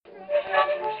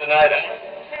tonight.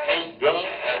 Hey, drummer.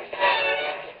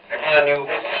 Can you?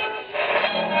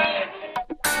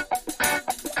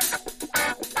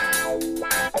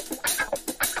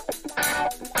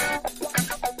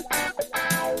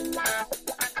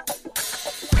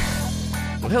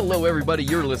 Well, hello, everybody.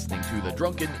 You're listening to the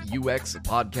Drunken UX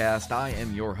podcast. I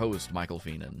am your host, Michael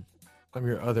Feenan. I'm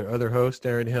your other host,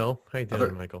 Aaron Hill. How you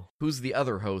doing, Michael? Who's the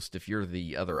other host? If you're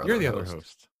the other You're the host? other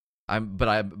host.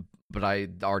 But I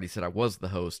already said I was the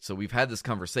host. So we've had this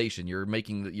conversation. You're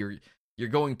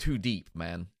going too deep,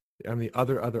 man. I'm the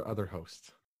other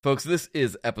host. Folks, this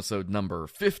is episode number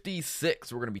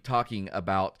 56. We're going to be talking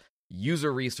about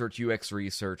user research, UX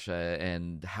research,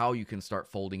 and how you can start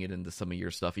folding it into some of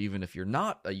your stuff, even if you're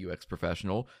not a UX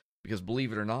professional. Because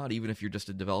believe it or not, even if you're just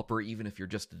a developer, even if you're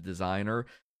just a designer,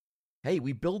 hey,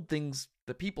 we build things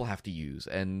that people have to use,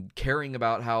 and caring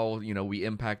about how, we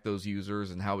impact those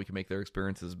users and how we can make their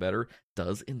experiences better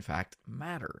does in fact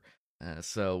matter.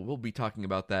 So we'll be talking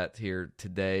about that here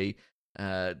today.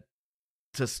 To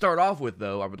start off with,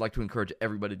 though, I would like to encourage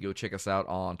everybody to go check us out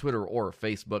on Twitter or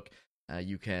Facebook.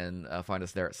 You can find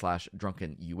us there at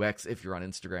 /DrunkenUX. If you're on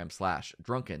Instagram,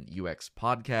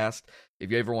 /DrunkenUXPodcast.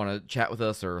 If you ever want to chat with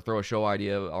us or throw a show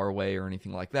idea our way or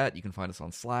anything like that, you can find us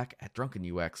on Slack at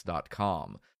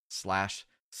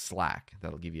drunkenux.com/Slack.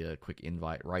 That'll give you a quick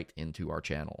invite right into our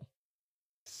channel.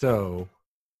 So,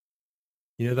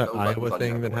 that Iowa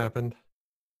thing that happened?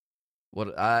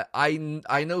 What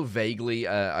I know vaguely.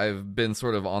 I've been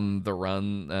sort of on the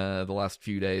run the last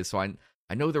few days, so I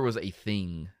know there was a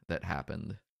thing that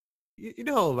happened. You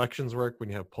know how elections work when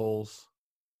you have polls,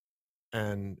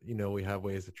 and we have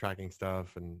ways of tracking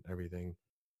stuff and everything.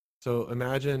 So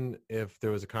imagine if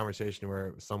there was a conversation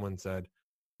where someone said,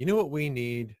 "You know what we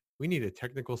need? We need a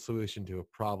technical solution to a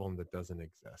problem that doesn't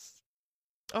exist."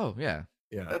 Oh yeah.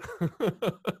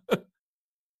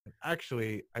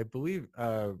 Actually, I believe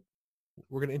we're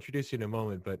going to introduce you in a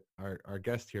moment, but our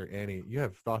guest here, Annie, you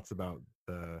have thoughts about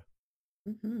the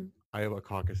Iowa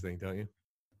caucus thing, don't you?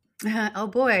 Oh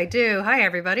boy, I do. Hi,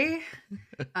 everybody.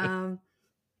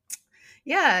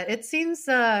 Yeah, it seems,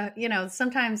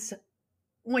 sometimes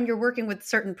when you're working with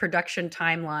certain production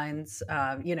timelines,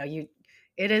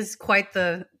 it is quite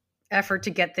the effort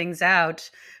to get things out.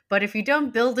 But if you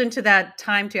don't build into that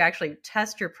time to actually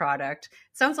test your product,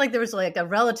 it sounds like there was like a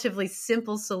relatively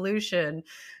simple solution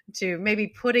to maybe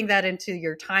putting that into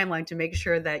your timeline to make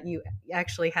sure that you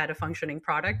actually had a functioning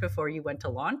product before you went to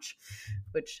launch,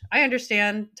 which I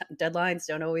understand deadlines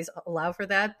don't always allow for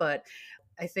that. But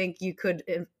I think you could,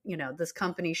 this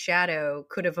company Shadow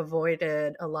could have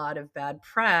avoided a lot of bad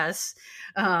press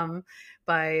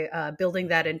by building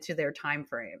that into their time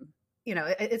frame.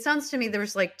 It sounds to me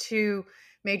there's like two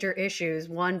major issues.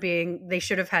 One being they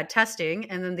should have had testing,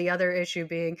 and then the other issue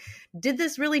being, did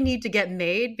this really need to get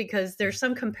made? Because there's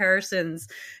some comparisons.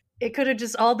 It could have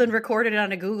just all been recorded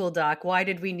on a Google Doc. Why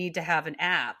did we need to have an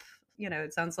app?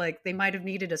 It sounds like they might have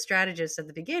needed a strategist at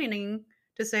the beginning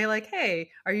to say like, hey,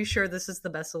 are you sure this is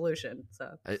the best solution?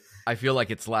 So I feel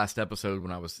like it's last episode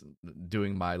when I was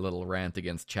doing my little rant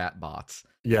against chatbots.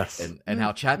 Yes. And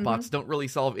how chatbots don't really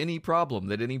solve any problem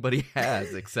that anybody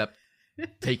has except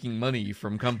taking money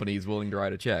from companies willing to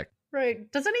write a check.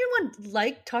 Right. Does anyone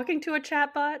like talking to a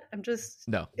chatbot?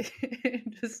 No.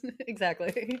 Just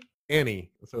exactly.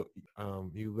 Annie, so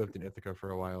you lived in Ithaca for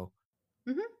a while.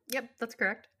 Mm-hmm. Yep, that's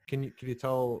correct. Can you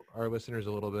tell our listeners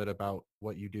a little bit about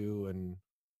what you do and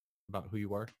about who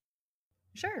you are?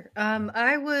 Sure. I'm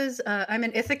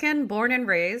an Ithacan, born and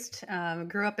raised.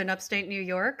 Grew up in upstate New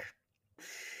York.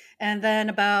 And then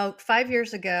about 5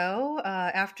 years ago,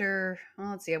 I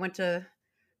went to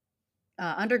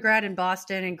undergrad in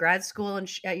Boston and grad school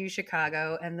at U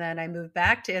Chicago. And then I moved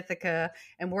back to Ithaca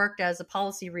and worked as a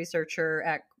policy researcher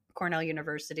at Cornell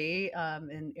University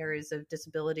in areas of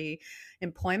disability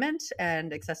employment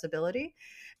and accessibility.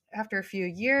 After a few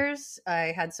years,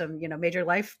 I had some, major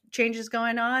life changes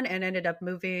going on and ended up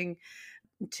moving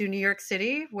to New York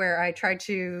City, where I tried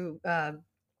to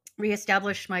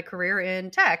reestablish my career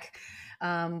in tech,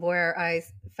 where I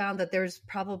found that there's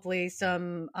probably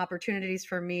some opportunities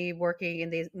for me working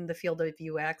in the field of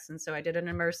UX. And so I did an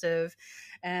immersive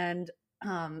and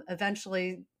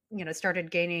eventually,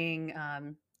 started gaining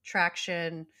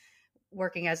traction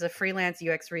working as a freelance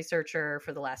UX researcher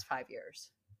for the last 5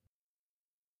 years.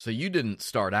 So you didn't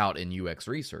start out in UX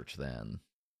research then?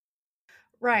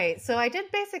 Right. So I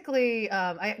did basically,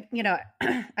 I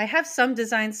have some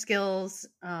design skills,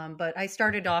 but I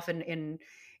started off in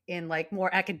like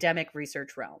more academic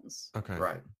research realms. Okay.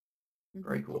 Right.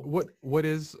 Very cool. What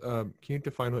is? Can you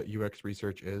define what UX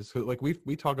research is? So, like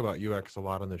we talk about UX a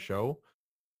lot on the show,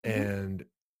 and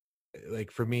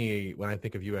like for me, when I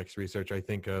think of UX research, I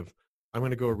think of I'm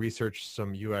going to go research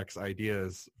some UX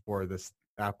ideas for this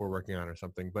app we're working on or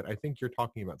something. But I think you're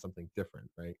talking about something different,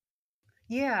 right?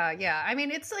 Yeah, yeah. I mean,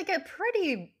 it's like a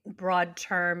pretty broad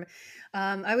term.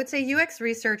 I would say UX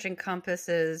research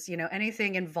encompasses,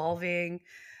 anything involving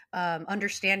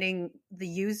understanding the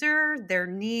user, their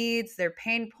needs, their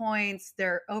pain points,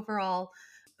 their overall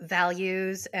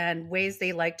values, and ways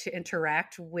they like to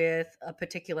interact with a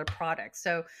particular product.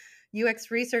 So,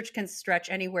 UX research can stretch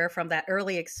anywhere from that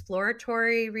early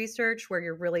exploratory research where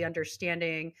you're really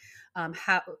understanding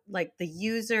how, like, the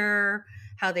user,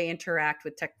 how they interact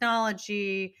with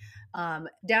technology,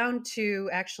 down to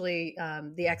actually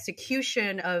the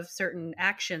execution of certain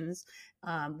actions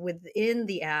within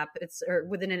the app, or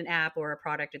within an app or a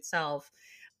product itself,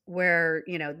 where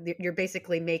you're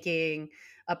basically making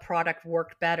a product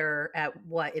work better at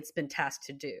what it's been tasked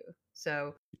to do.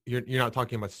 So You're not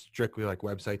talking about strictly like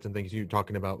websites and things. You're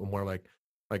talking about more like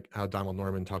how Donald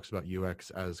Norman talks about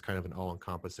UX as kind of an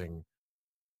all-encompassing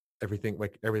everything,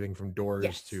 like everything from doors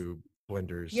yes. to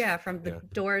blenders. Yeah, from the Yeah.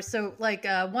 doors. So, like,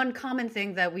 one common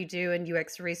thing that we do in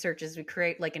UX research is we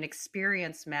create like an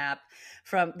experience map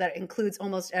from that includes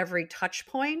almost every touch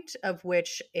point of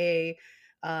which a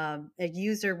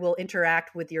user will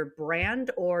interact with your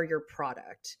brand or your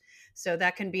product. So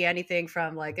that can be anything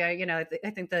from like, I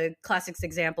think the classics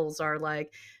examples are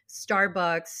like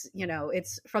Starbucks.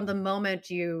 It's from the moment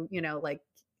like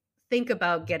think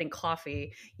about getting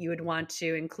coffee, you would want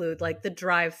to include like the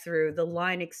drive through, the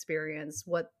line experience,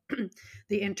 what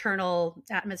the internal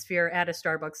atmosphere at a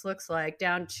Starbucks looks like,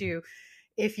 down to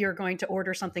if you're going to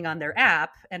order something on their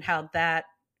app and how that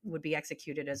would be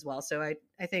executed as well. So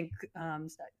I think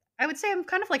I would say I'm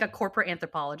kind of like a corporate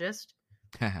anthropologist.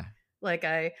 Like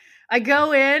I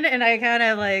go in and I kind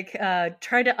of like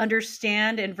try to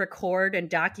understand and record and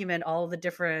document all the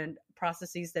different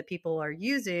processes that people are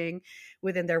using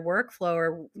within their workflow,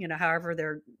 or however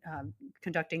they're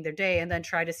conducting their day, and then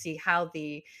try to see how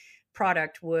the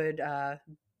product would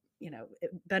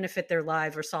benefit their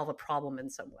lives or solve a problem in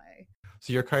some way.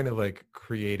 So you're kind of like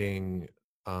creating,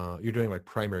 you're doing like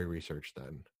primary research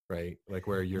then, right? Like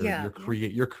where Yeah.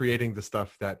 you're creating the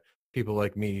stuff that people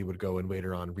like me would go and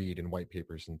later on read in white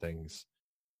papers and things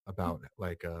about,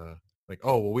 like,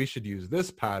 oh well, we should use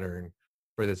this pattern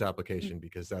for this application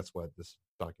because that's what this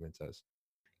document says.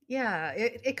 Yeah,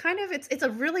 it kind of it's a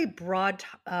really broad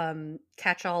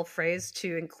catch-all phrase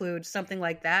to include something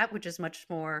like that, which is much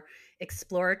more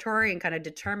exploratory and kind of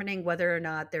determining whether or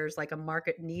not there's like a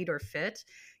market need or fit.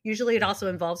 Usually, it also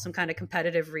involves some kind of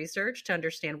competitive research to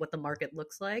understand what the market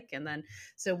looks like, and then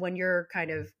so when you're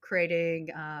kind of creating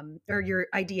or you're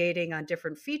ideating on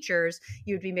different features,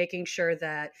 you'd be making sure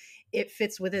that it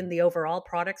fits within the overall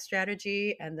product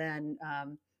strategy, and then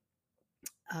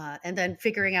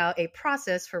figuring out a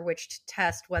process for which to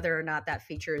test whether or not that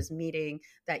feature is meeting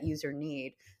that user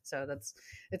need. So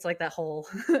it's like that whole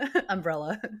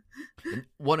umbrella. And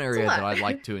one area that I'd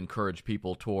like to encourage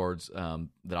people towards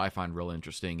that I find real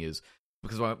interesting is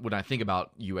because when I think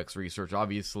about UX research,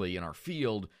 obviously in our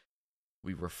field,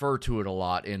 we refer to it a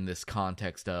lot in this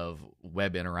context of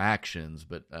web interactions,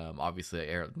 but obviously,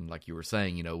 like you were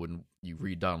saying, when you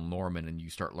read Donald Norman and you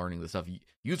start learning this stuff,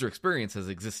 user experience has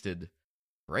existed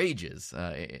for ages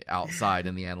outside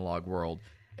in the analog world,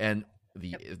 and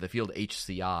the field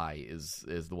HCI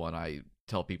is the one I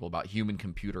tell people about, human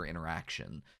computer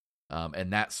interaction,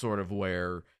 and that's sort of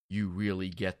where you really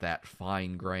get that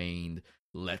fine grained.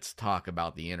 Let's talk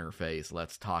about the interface.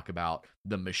 Let's talk about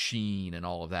the machine and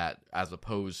all of that, as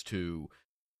opposed to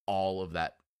all of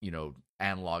that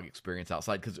analog experience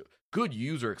outside. Because good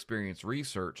user experience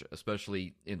research,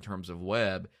 especially in terms of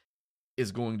web,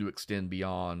 is going to extend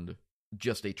beyond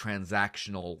just a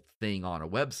transactional thing on a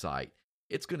website.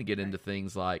 It's going to get into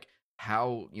things like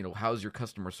how's your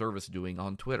customer service doing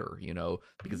on Twitter,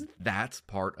 because that's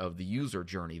part of the user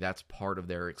journey. That's part of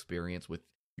their experience with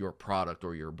your product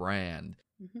or your brand.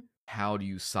 How do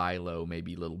you silo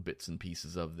maybe little bits and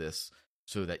pieces of this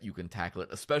so that you can tackle it,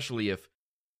 especially if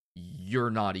you're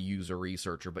not a user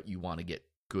researcher, but you want to get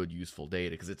good, useful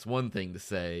data? Because it's one thing to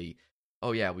say,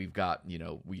 oh yeah, we've got,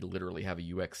 we literally have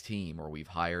a UX team, or we've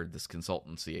hired this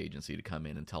consultancy agency to come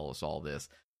in and tell us all this.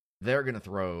 They're going to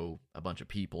throw a bunch of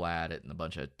people at it and a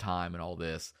bunch of time and all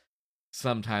this.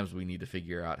 Sometimes we need to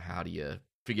figure out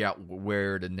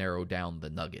where to narrow down the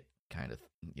nugget kind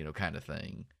of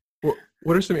thing. Well,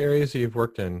 what are some areas that you've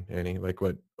worked in, Annie? Like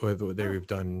what we've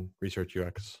done research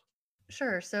UX?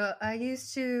 Sure. So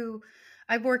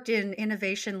I've worked in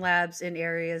innovation labs in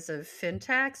areas of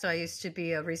fintech. So I used to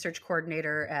be a research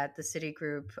coordinator at the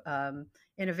Citigroup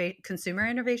Consumer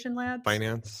Innovation Labs.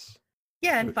 Finance?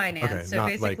 Yeah, and finance. Okay, So not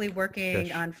basically like working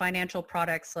fish. on financial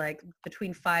products like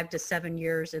between 5 to 7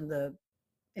 years in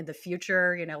the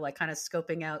future, like kind of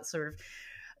scoping out sort of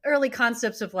early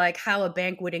concepts of like how a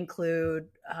bank would include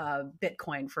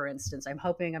Bitcoin, for instance. I'm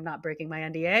hoping I'm not breaking my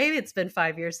NDA. It's been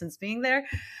 5 years since being there.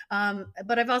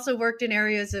 But I've also worked in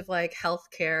areas of like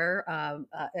healthcare.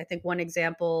 I think one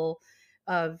example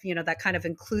of, that kind of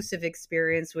inclusive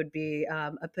experience would be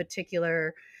a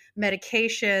particular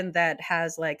medication that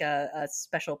has like a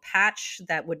special patch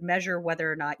that would measure whether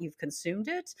or not you've consumed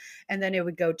it, and then it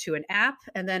would go to an app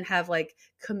and then have like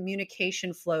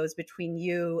communication flows between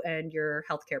you and your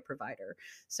healthcare provider.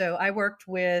 So I worked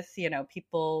with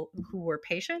people who were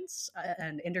patients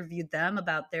and interviewed them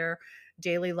about their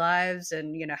daily lives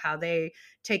and how they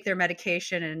take their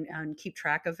medication and keep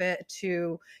track of it,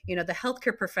 to the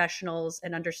healthcare professionals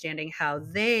and understanding how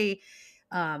they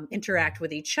interact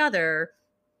with each other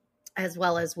as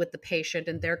well as with the patient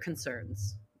and their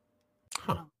concerns.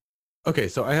 Huh. Okay,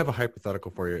 so I have a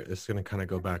hypothetical for you. It's going to kind of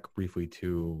go back briefly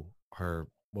to what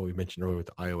we mentioned earlier with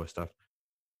the Iowa stuff.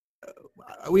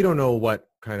 We don't know what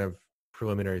kind of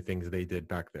preliminary things they did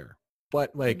back there,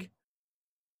 but like,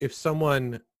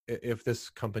 if this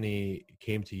company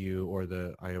came to you, or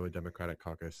the Iowa Democratic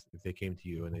Caucus, if they came to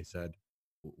you and they said,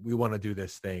 we want to do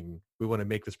this thing, we want to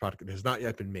make this product that has not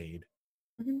yet been made,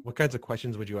 what kinds of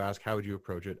questions would you ask? How would you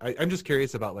approach it? I'm just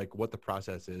curious about like what the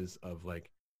process is of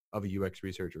a UX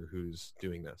researcher who's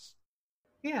doing this.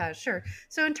 Yeah, sure.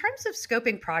 So in terms of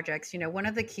scoping projects, one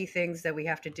of the key things that we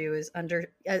have to do is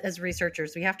as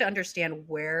researchers, we have to understand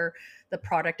where the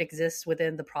product exists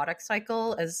within the product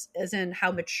cycle, as in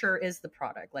how mature is the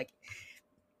product. Like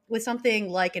with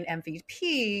something like an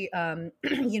MVP,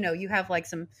 you have like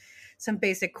some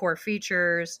basic core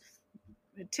features.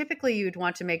 Typically, you'd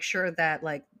want to make sure that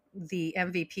like the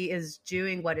MVP is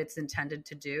doing what it's intended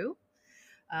to do.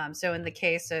 So in the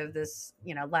case of this,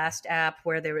 last app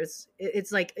where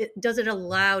it's like, does it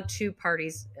allow two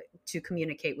parties to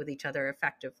communicate with each other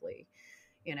effectively?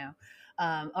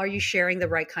 Are you sharing the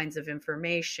right kinds of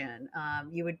information?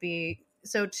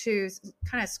 To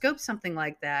kind of scope something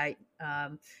like that.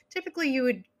 Typically,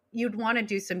 you'd want to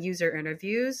do some user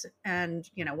interviews, and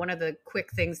one of the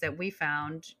quick things that we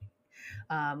found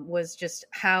was just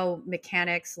how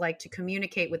mechanics like to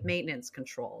communicate with maintenance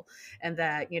control, and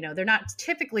that they're not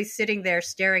typically sitting there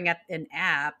staring at an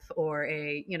app or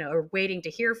or waiting to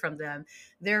hear from them.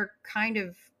 They're kind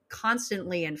of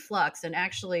constantly in flux, and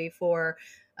actually for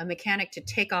a mechanic to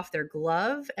take off their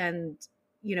glove and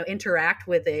interact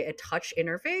with a touch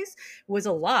interface was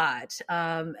a lot.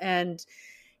 And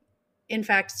in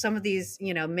fact, some of these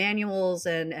manuals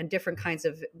and different kinds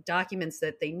of documents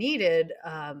that they needed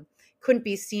couldn't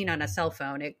be seen on a cell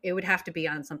phone. It would have to be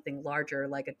on something larger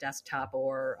like a desktop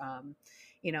or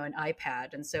an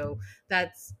iPad. And so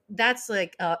that's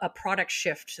like a product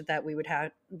shift that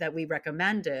we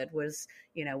recommended was,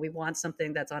 we want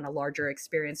something that's on a larger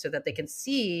experience so that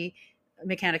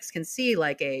mechanics can see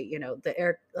like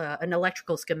an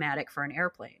electrical schematic for an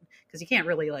airplane, because you can't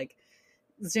really like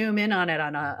zoom in on it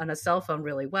on a cell phone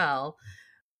really well.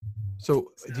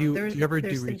 So do you ever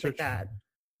do research like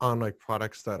on like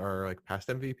products that are like past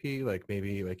MVP, like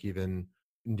maybe like even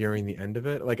nearing the end of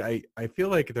it? Like I feel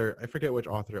like I forget which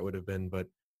author it would have been, but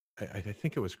I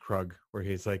think it was Krug, where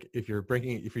he's like, if you're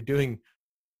doing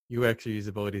UX or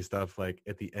usability stuff like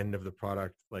at the end of the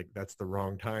product, like that's the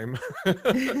wrong time.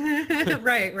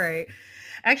 Right.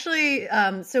 Actually,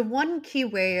 so one key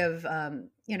way of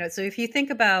so if you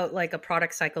think about like a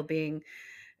product cycle being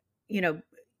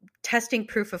testing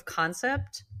proof of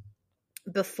concept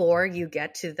before you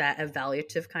get to that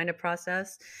evaluative kind of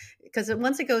process, because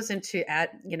once it goes into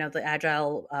the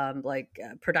agile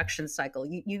production cycle,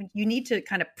 you need to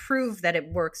kind of prove that it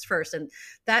works first, and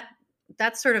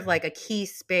that's sort of like a key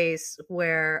space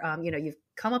where you've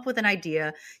come up with an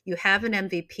idea, you have an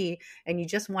MVP, and you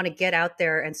just want to get out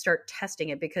there and start testing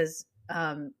it, because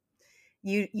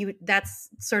that's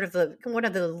sort of one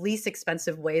of the least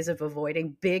expensive ways of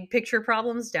avoiding big picture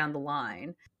problems down the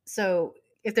line. So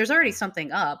if there's already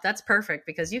something up, that's perfect,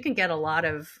 because you can get a lot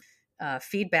of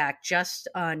feedback just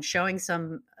on showing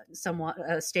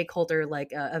a stakeholder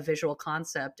like a visual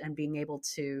concept and being able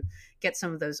to get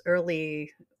some of those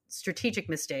early strategic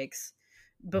mistakes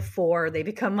before they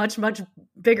become much, much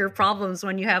bigger problems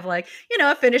when you have like,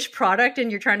 a finished product and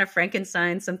you're trying to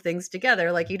Frankenstein some things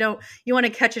together. Like you want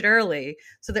to catch it early.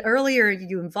 So the earlier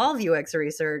you involve UX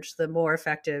research, the more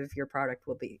effective your product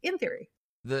will be, in theory.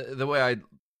 The way I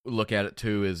look at it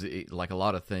too is like a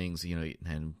lot of things, and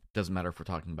it doesn't matter if we're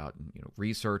talking about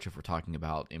research, if we're talking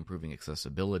about improving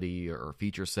accessibility or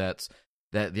feature sets,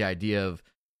 that the idea of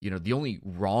the only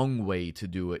wrong way to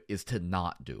do it is to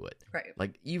not do it. Right.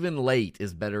 Like, even late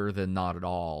is better than not at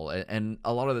all. And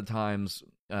a lot of the times,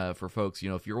 for folks,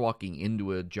 if you're walking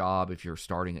into a job, if you're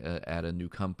starting at a new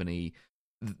company,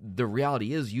 the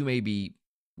reality is you may be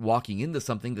walking into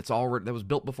something that was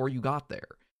built before you got there.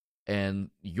 And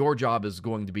your job is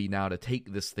going to be now to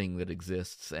take this thing that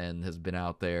exists and has been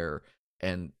out there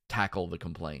and tackle the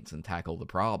complaints and tackle the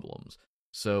problems.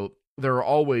 So there are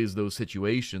always those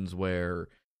situations where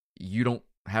you don't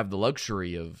have the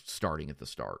luxury of starting at the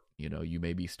start. You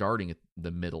may be starting at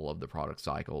the middle of the product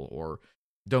cycle, or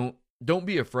don't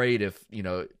be afraid if,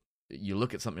 you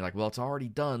look at something like, well, it's already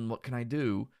done. What can I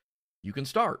do? You can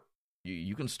start.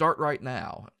 You can start right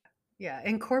now. Yeah,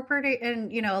 incorporate,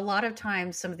 and a lot of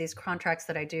times some of these contracts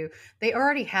that I do, they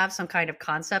already have some kind of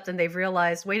concept, and they've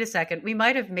realized, wait a second, we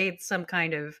might have made some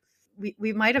kind of,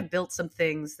 we might have built some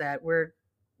things that we're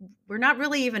not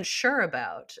really even sure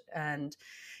about, and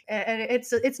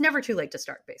it's never too late to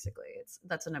start. Basically,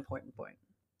 that's an important point.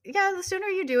 Yeah, the sooner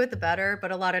you do it, the better.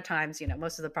 But a lot of times,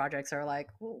 most of the projects are like,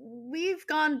 we've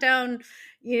gone down,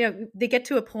 they get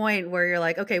to a point where you're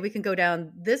like, okay, we can go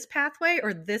down this pathway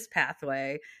or this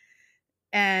pathway.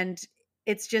 And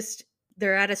it's just,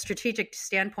 they're at a strategic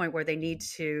standpoint where they need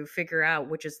to figure out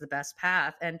which is the best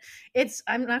path. And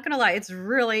I'm not going to lie, it's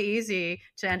really easy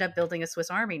to end up building a Swiss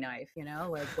Army knife,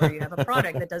 like where you have a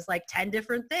product that does like 10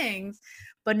 different things,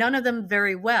 but none of them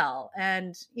very well.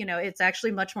 And, it's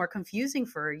actually much more confusing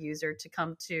for a user to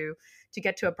come to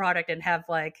get to a product and have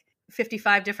like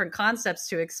 55 different concepts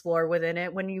to explore within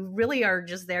it when you really are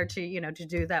just there to, to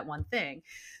do that one thing.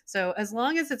 So as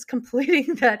long as it's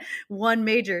completing that one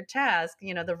major task,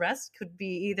 the rest could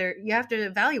be either, you have to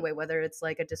evaluate whether it's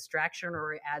like a distraction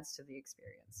or it adds to the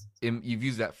experience. You've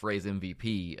used that phrase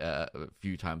MVP a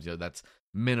few times. That's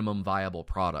minimum viable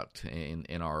product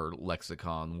in our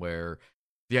lexicon, where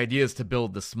the idea is to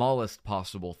build the smallest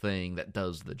possible thing that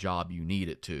does the job you need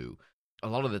it to. A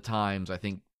lot of the times, I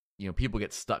think, people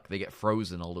get stuck. They get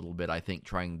frozen a little bit, I think,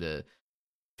 trying to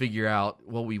figure out,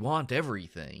 well, we want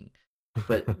everything.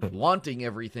 But wanting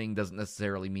everything doesn't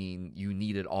necessarily mean you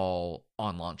need it all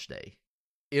on launch day.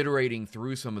 Iterating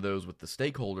through some of those with the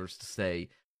stakeholders to say,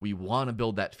 we want to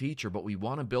build that feature, but we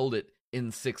want to build it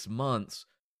in 6 months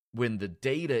when the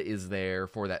data is there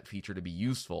for that feature to be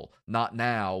useful, not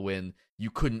now when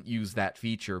you couldn't use that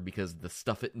feature because the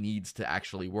stuff it needs to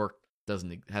actually work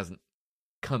hasn't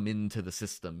come into the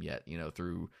system yet,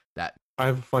 through that. I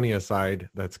have a funny aside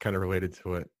that's kind of related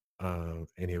to it.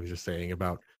 And he was just saying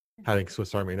about having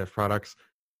Swiss Army knife products.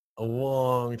 A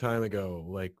long time ago,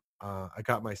 like I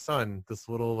got my son this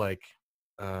little like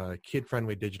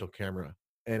kid-friendly digital camera,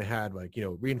 and it had like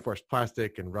reinforced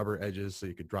plastic and rubber edges so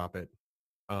you could drop it.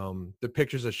 The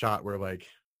pictures I shot were like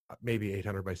maybe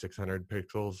 800 by 600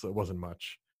 pixels. It wasn't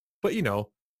much, but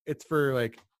it's for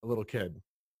like a little kid.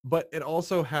 But it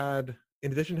also had,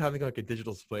 in addition to having like a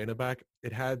digital display in the back,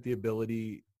 it had the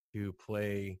ability to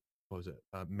play,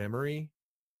 memory,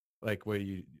 like where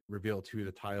you reveal 2 of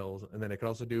the tiles, and then it could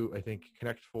also do, I think,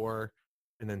 Connect 4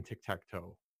 and then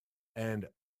tic-tac-toe. And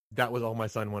that was all my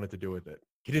son wanted to do with it.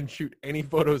 He didn't shoot any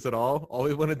photos at all. All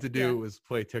he wanted to do was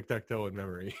play tic-tac-toe in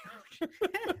memory.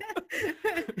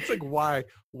 It's like, why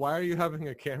are you having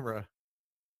a camera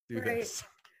do this?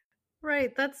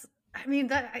 Right.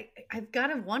 I've got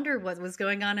to wonder what was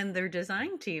going on in their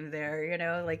design team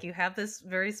there. Like you have this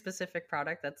very specific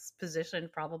product that's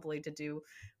positioned probably to do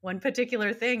one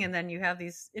particular thing, and then you have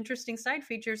these interesting side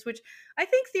features, which I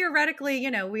think theoretically,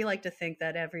 we like to think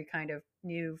that every kind of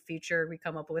new feature we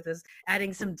come up with is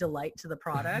adding some delight to the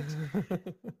product.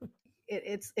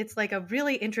 It's like a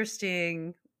really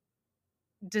interesting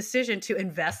decision to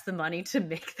invest the money to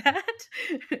make that.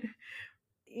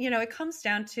 It comes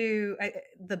down to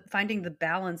finding the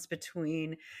balance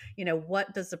between, what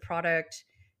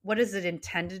is it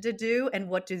intended to do, and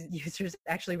what do users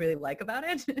actually really like about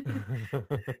it?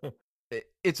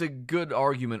 It's a good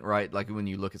argument, right? Like when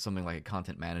you look at something like a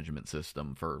content management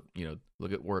system for,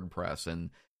 look at WordPress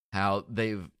and how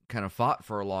they've kind of fought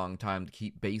for a long time to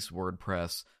keep base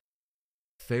WordPress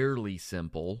fairly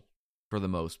simple for the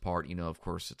most part. Of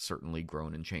course, it's certainly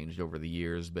grown and changed over the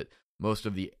years, but most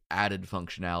of the added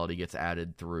functionality gets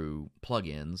added through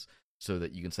plugins so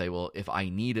that you can say, well, if I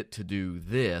need it to do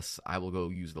this, I will go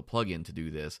use the plugin to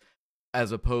do this,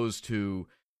 as opposed to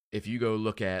if you go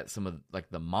look at some of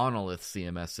like the monolith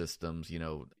CMS systems,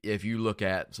 if you look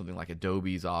at something like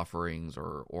Adobe's offerings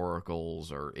or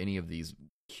Oracle's or any of these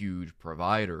huge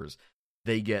providers,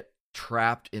 they get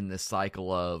trapped in this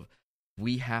cycle of,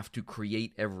 we have to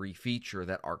create every feature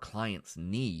that our clients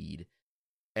need,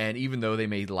 And even though they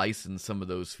may license some of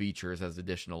those features as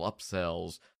additional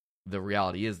upsells, the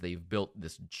reality is they've built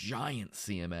this giant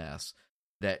CMS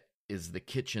that is the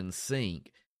kitchen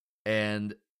sink,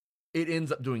 and it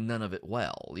ends up doing none of it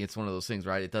well. It's one of those things,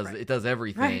 right? It does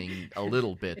everything a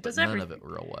little bit, but none of it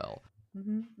real well.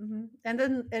 And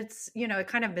then it's, it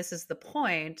kind of misses the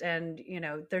point. And,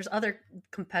 there's other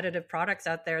competitive products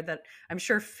out there that I'm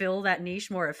sure fill that niche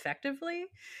more effectively.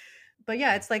 But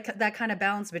yeah, it's like that kind of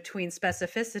balance between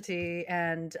specificity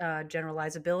and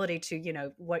generalizability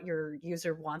to, what your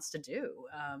user wants to do.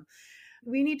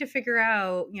 We need to figure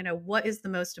out, what is the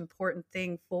most important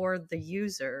thing for the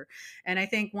user. And I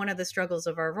think one of the struggles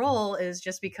of our role is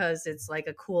just because it's like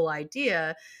a cool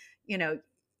idea,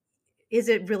 is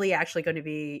it really actually going to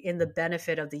be in the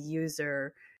benefit of the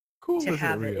user Cool to is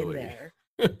have it it in really? there?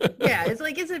 Yeah, it's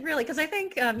like, is it really? Because I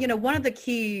think, one of the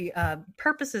key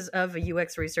purposes of a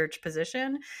UX research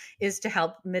position is to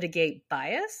help mitigate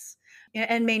bias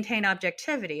and maintain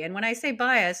objectivity. And when I say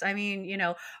bias, I mean,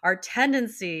 our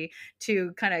tendency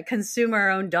to kind of consume our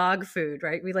own dog food,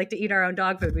 right? We like to eat our own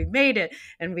dog food. We've made it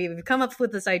and we've come up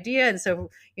with this idea. And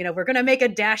so, we're going to make a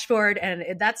dashboard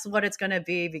and that's what it's going to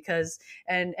be because,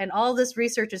 and all this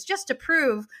research is just to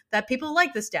prove that people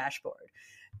like this dashboard.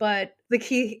 But the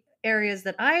key areas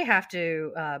that I have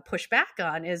to push back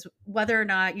on is whether or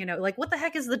not, like what the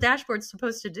heck is the dashboard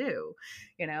supposed to do?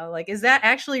 Like, is that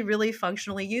actually really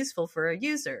functionally useful for a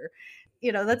user?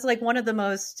 That's like one of the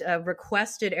most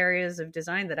requested areas of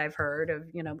design that I've heard of,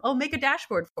 oh, make a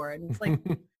dashboard for it. And it's like,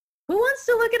 who wants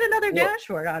to look at another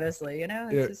dashboard, honestly?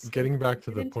 It's just, getting back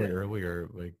to the point earlier,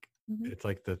 like it's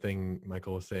like the thing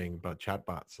Michael was saying about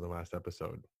chatbots in the last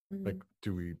episode. Like,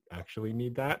 do we actually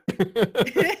need that?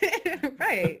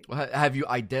 Right. Have you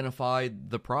identified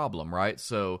the problem, right?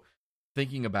 So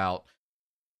thinking about,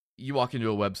 you walk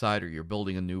into a website or you're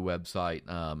building a new website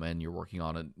and you're working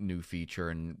on a new feature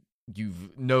and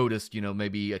you've noticed,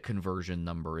 maybe a conversion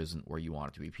number isn't where you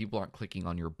want it to be. People aren't clicking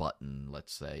on your button,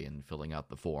 let's say, and filling out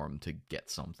the form to get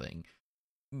something.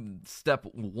 Step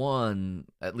one,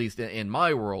 at least in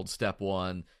my world, step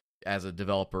one as a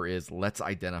developer is let's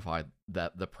identify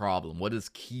that the problem. What is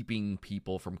keeping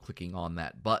people from clicking on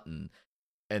that button?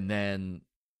 And then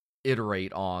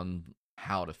iterate on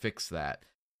how to fix that.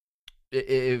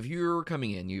 If you're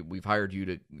coming in, we've hired you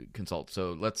to consult.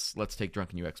 So let's take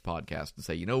Drunken UX Podcast and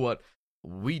say, you know what?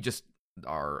 We just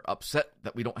are upset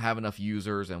that we don't have enough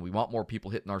users and we want more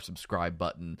people hitting our subscribe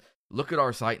button. Look at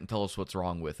our site and tell us what's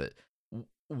wrong with it.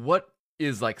 What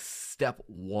is like step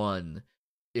one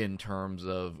in terms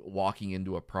of walking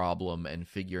into a problem and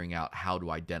figuring out how to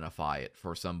identify it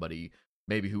for somebody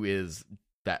maybe who is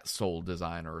that sole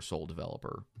designer or sole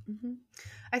developer?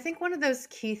 I think one of those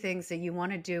key things that you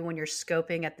want to do when you're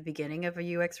scoping at the beginning of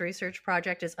a UX research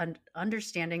project is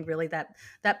understanding really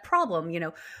that problem.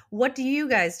 What do you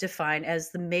guys define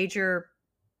as the major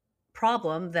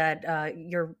problem that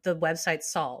the website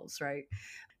solves, right?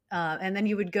 And then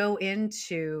you would go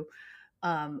into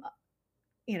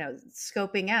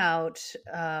scoping out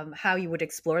how you would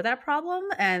explore that problem.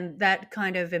 And that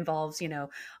kind of involves,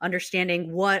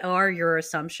 understanding what are your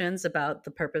assumptions about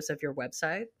the purpose of your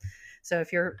website. So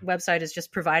if your website is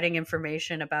just providing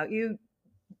information about you,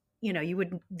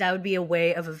 that would be a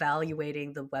way of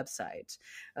evaluating the website,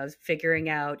 of figuring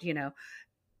out,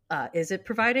 is it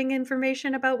providing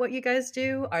information about what you guys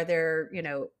do? Are there,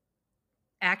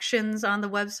 actions on the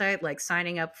website, like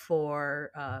signing up for,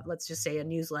 let's just say, a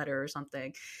newsletter or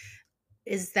something?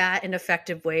 Is that an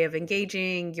effective way of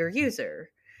engaging your user?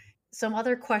 Some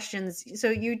other questions. So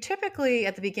you typically,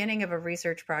 at the beginning of a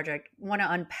research project, want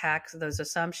to unpack those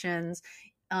assumptions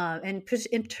and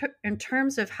in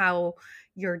terms of how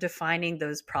you're defining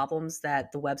those problems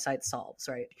that the website solves,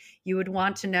 right? You would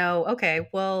want to know, okay,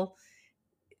 well,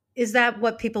 is that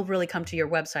what people really come to your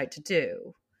website to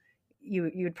do?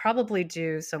 You'd probably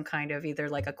do some kind of either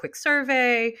like a quick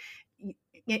survey,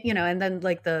 and then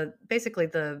like basically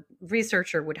the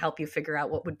researcher would help you figure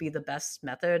out what would be the best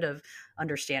method of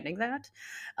understanding that.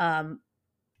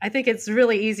 I think it's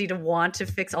really easy to want to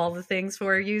fix all the things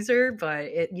for a user,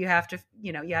 but you have to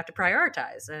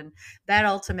prioritize, and that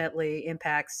ultimately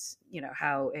impacts,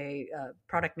 how a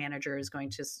product manager is going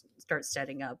to start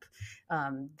setting up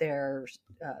their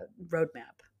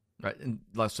roadmap. Right, and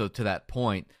so to that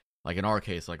point, like in our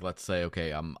case, like let's say,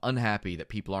 okay, I'm unhappy that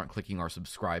people aren't clicking our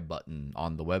subscribe button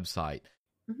on the website.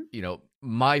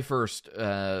 My first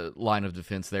line of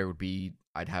defense there would be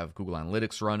I'd have Google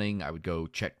Analytics running. I would go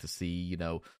check to see,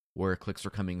 where clicks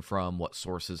are coming from, what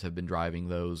sources have been driving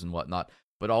those and whatnot,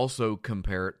 but also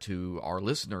compare it to our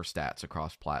listener stats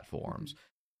across platforms.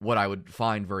 What I would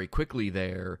find very quickly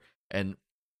there, and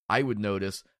I would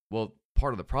notice, well,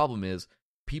 part of the problem is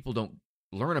people don't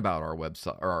learn about our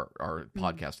website or our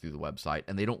podcast through the website,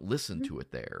 and they don't listen to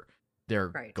it there.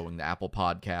 They're going to Apple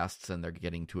Podcasts and they're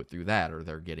getting to it through that, or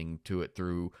they're getting to it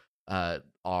through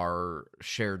our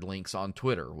shared links on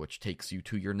Twitter, which takes you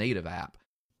to your native app.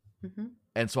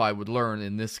 And so I would learn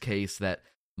in this case that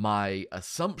my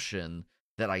assumption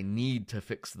that I need to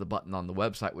fix the button on the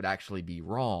website would actually be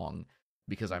wrong,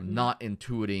 because I'm not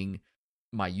intuiting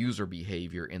my user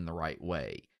behavior in the right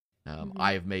way.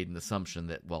 I have made an assumption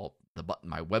that, well, the button,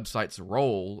 my website's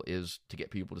role is to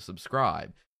get people to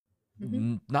subscribe.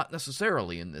 Not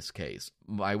necessarily in this case.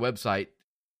 My website...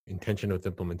 Intention with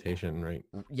implementation, right?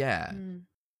 Yeah.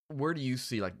 Where do you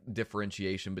see like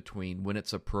differentiation between when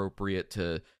it's appropriate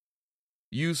to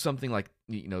use something like,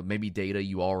 maybe data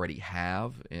you already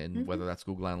have, and whether that's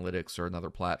Google Analytics or another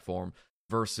platform,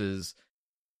 versus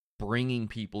bringing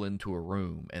people into a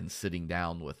room and sitting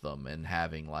down with them and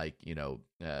having like,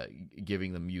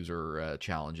 giving them user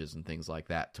challenges and things like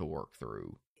that to work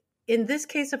through? In this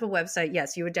case of a website,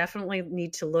 yes, you would definitely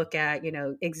need to look at,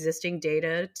 existing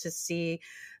data to see,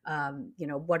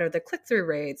 what are the click-through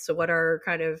rates? So what are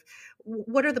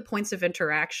the points of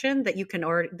interaction that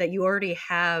you already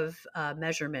have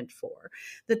measurement for?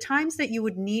 The times that you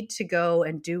would need to go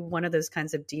and do one of those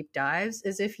kinds of deep dives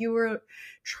is if you were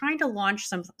trying to launch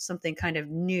something kind of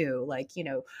new, like,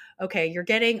 okay, you're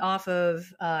getting off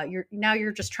of,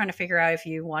 you're just trying to figure out if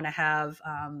you want to have,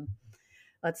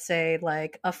 let's say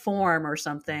like a form or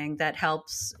something that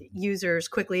helps users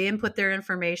quickly input their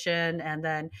information and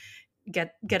then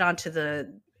get onto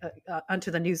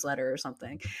the newsletter or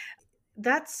something.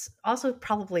 That's also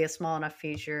probably a small enough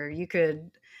feature. You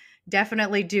could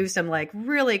definitely do some like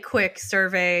really quick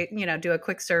survey, do a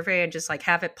quick survey and just like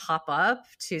have it pop up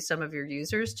to some of your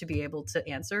users to be able to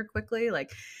answer quickly. Like,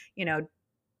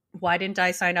 why didn't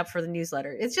I sign up for the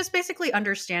newsletter? It's just basically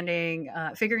understanding,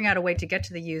 figuring out a way to get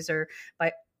to the user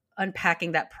by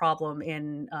unpacking that problem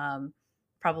in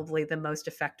probably the most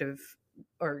effective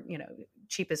or,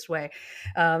 cheapest way.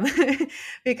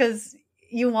 Because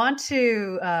you want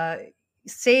to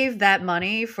save that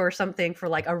money for something for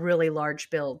like a really large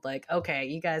build. Like, okay,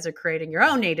 you guys are creating your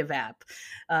own native app.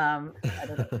 I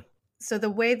don't know. So the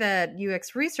way that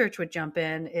UX research would jump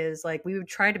in is like, we would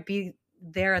try to be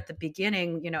there at the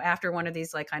beginning, after one of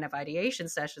these like kind of ideation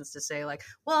sessions to say like,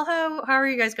 well, how are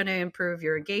you guys going to improve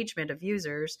your engagement of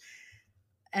users?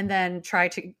 And then try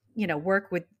to,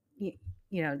 work with,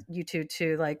 you two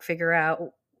to like figure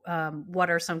out what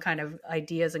are some kind of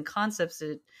ideas and concepts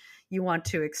that you want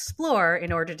to explore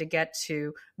in order to get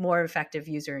to more effective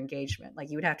user engagement.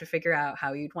 Like you would have to figure out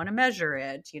how you'd want to measure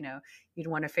it. You'd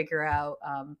want to figure out,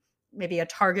 maybe a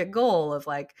target goal of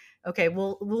like, okay,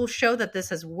 we'll show that this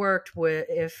has worked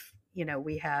if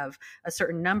we have a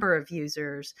certain number of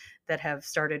users that have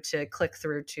started to click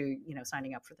through to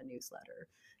signing up for the newsletter.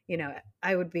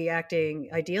 I would be acting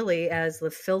ideally as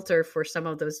the filter for some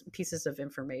of those pieces of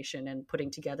information and putting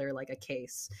together like a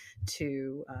case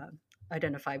to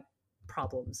identify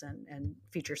problems and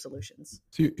feature solutions.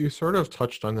 So you sort of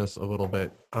touched on this a little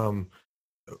bit.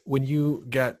 When you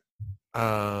get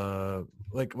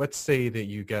like, let's say that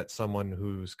you get someone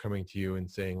who's coming to you and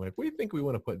saying like, we think we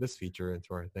want to put this feature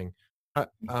into our thing.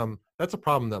 That's a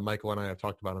problem that Michael and I have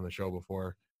talked about on the show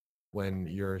before, when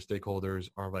your stakeholders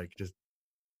are like just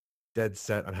dead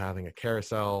set on having a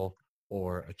carousel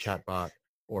or a chatbot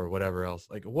or whatever else.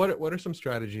 Like what are some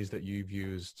strategies that you've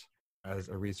used as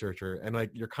a researcher? And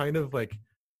like, you're kind of like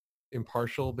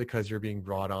impartial because you're being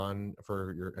brought on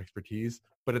for your expertise,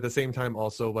 but at the same time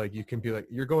also like you can be like,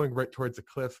 you're going right towards a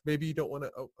cliff, maybe you don't want to,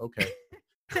 okay.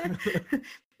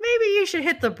 Maybe you should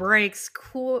hit the brakes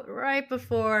right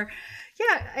before.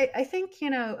 Yeah, I think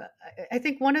I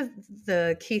think one of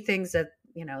the key things that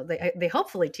they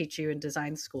hopefully teach you in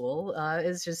design school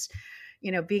is just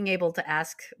being able to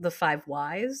ask the 5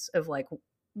 whys of like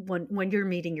when you're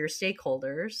meeting your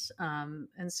stakeholders,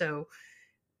 and so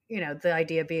the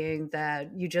idea being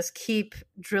that you just keep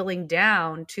drilling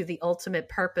down to the ultimate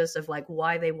purpose of like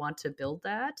why they want to build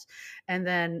that, and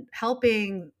then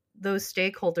helping those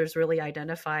stakeholders really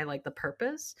identify like the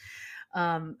purpose.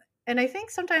 And I think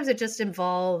sometimes it just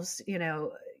involves,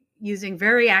 using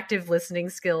very active listening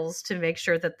skills to make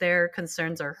sure that their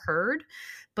concerns are heard,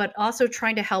 but also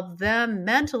trying to help them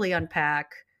mentally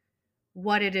unpack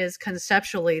what it is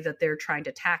conceptually that they're trying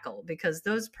to tackle, because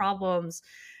those problems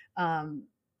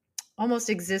almost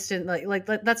exist in like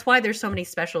that's why there's so many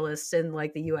specialists in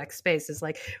like the UX space, is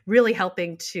like really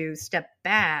helping to step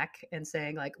back and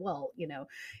saying like, well,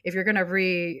 if you're going to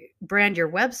rebrand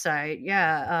your website,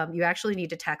 you actually need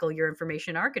to tackle your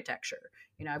information architecture.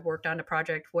 I've worked on a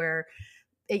project where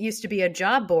it used to be a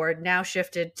job board, now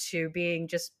shifted to being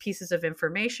just pieces of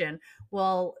information.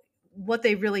 Well, what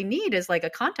they really need is like a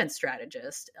content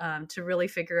strategist, to really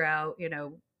figure out,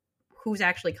 who's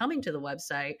actually coming to the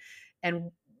website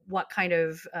and what kind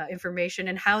of information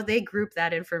and how they group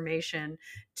that information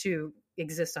to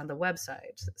exist on the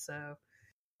website. So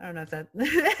I don't know if that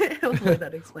hopefully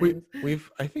that explains.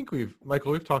 I think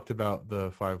Michael, we've talked about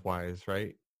the 5 whys,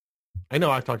 right? I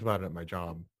know I've talked about it at my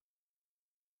job.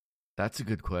 That's a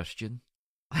good question.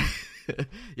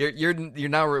 You're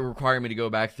now requiring me to go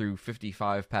back through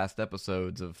 55 past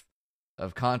episodes of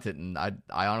content, and I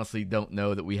honestly don't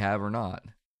know that we have or not.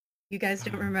 You guys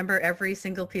don't remember every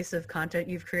single piece of content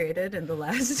you've created in the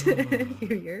last few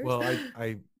years? Well,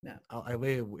 I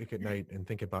lay awake at night and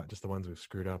think about just the ones we've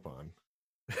screwed up on.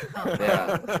 Oh,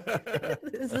 yeah.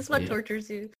 Is this what tortures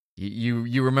you?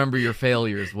 You remember your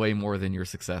failures way more than your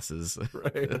successes.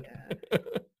 Right. Yeah.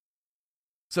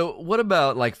 So what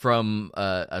about like from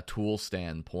a tool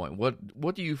standpoint?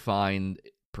 What do you find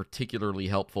particularly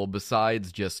helpful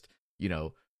besides just,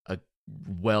 a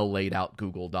well laid out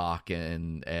Google Doc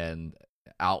and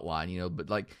outline, but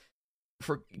like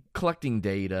for collecting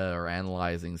data or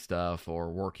analyzing stuff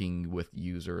or working with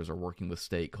users or working with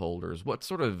stakeholders, what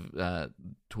sort of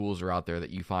tools are out there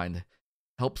that you find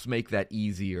helps make that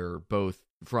easier, both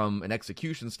from an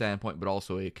execution standpoint, but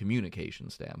also a communication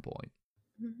standpoint?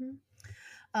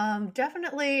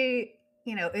 Definitely,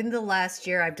 in the last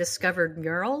year, I've discovered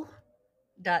mural.co,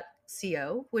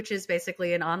 which is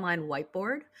basically an online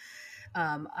whiteboard.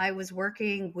 I was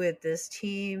working with this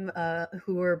team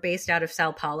who were based out of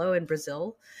Sao Paulo in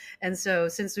Brazil. And so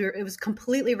since it was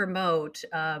completely remote,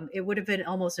 it would have been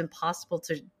almost impossible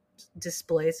to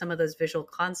display some of those visual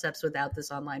concepts without this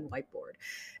online whiteboard.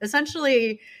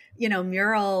 Essentially,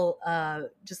 mural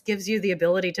just gives you the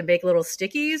ability to make little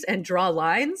stickies and draw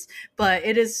lines, but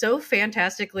it is so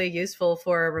fantastically useful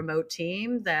for a remote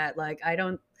team that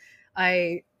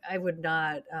I would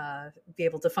not be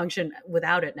able to function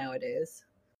without it nowadays.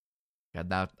 Yeah,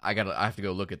 now I have to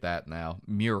go look at that now.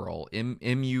 Mural,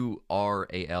 mural.co.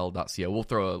 We'll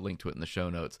throw a link to it in the show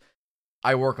notes.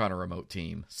 I work on a remote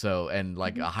team, and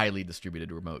a highly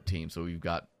distributed remote team. So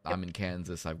I'm in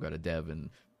Kansas. I've got a dev in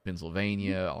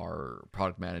Pennsylvania. Our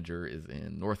product manager is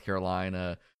in North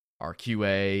Carolina. Our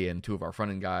QA and 2 of our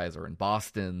front end guys are in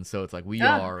Boston. So it's like we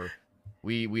are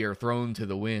thrown to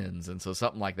the winds. And so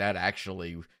something like that,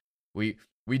 actually, we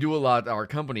do a lot. Our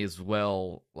company is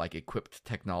well equipped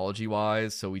technology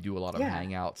wise. So we do a lot of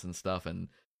hangouts and stuff, and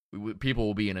people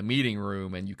will be in a meeting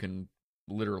room and you can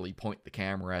literally point the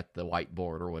camera at the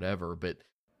whiteboard or whatever, but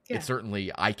it's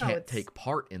certainly I can't take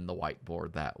part in the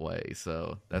whiteboard that way,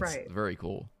 so that's very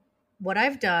cool. What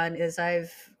I've done is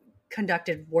I've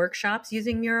conducted workshops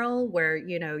using Mural where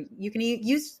you can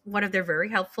use one of their very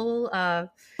helpful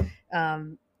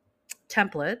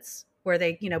templates where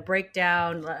they break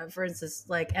down, for instance,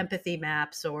 like empathy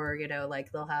maps, or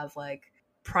they'll have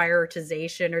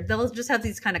prioritization, or they'll just have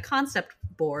these kind of concept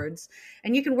boards,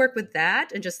 and you can work with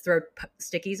that and just throw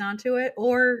stickies onto it,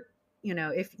 or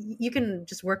if you can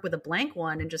just work with a blank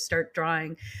one and just start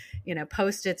drawing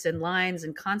post-its and lines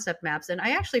and concept maps. And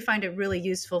I actually find it really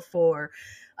useful for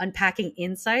unpacking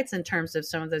insights in terms of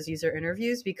some of those user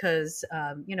interviews, because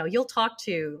you'll talk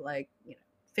to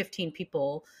 15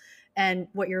 people, and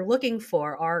what you're looking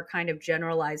for are kind of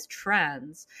generalized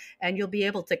trends. And you'll be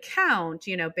able to count,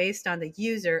 based on the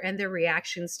user and their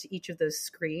reactions to each of those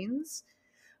screens.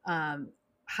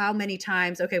 How many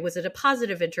times, was it a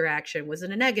positive interaction? Was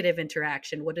it a negative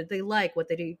interaction? What did they like? What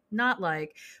did they not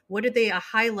like? What did they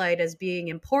highlight as being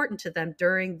important to them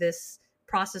during this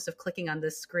process of clicking on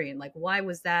this screen? Why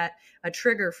was that a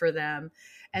trigger for them?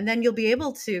 And then you'll be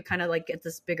able to kind of get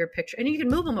this bigger picture, and you can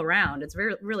move them around. It's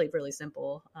really, really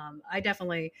simple.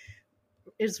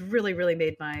 It's really, really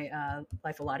made my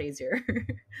life a lot easier.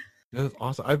 That's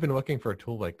awesome. I've been looking for a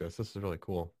tool like this. This is really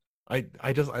cool. I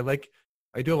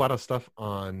do a lot of stuff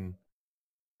on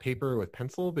paper with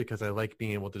pencil because I like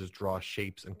being able to just draw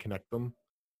shapes and connect them.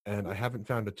 And I haven't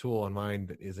found a tool on mine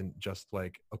that isn't just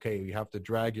you have to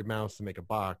drag your mouse and make a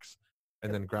box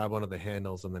and then grab one of the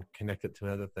handles and then connect it to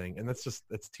another thing. And that's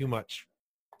too much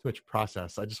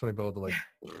process. I just want to be able to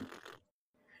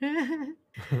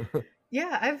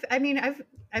Yeah,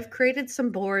 I've created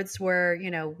some boards where,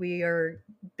 we are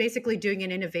basically doing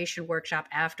an innovation workshop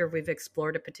after we've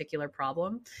explored a particular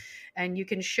problem. And you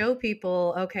can show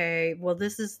people, okay, well,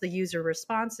 this is the user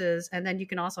responses. And then you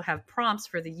can also have prompts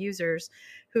for the users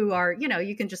who are,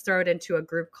 you can just throw it into a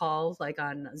group call like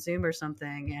on Zoom or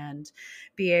something and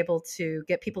be able to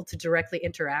get people to directly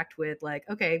interact with, like,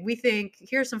 okay, we think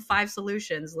here's some 5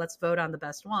 solutions. Let's vote on the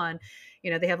best one.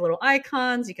 They have little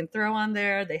icons you can throw on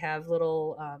there. They have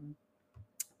little,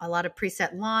 a lot of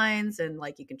preset lines, and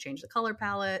like you can change the color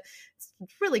palette.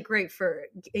 It's really great for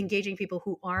engaging people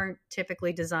who aren't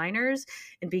typically designers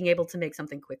and being able to make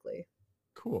something quickly.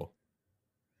 Cool.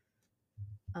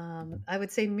 I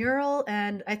would say Mural,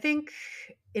 and I think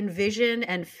InVision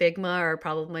and Figma are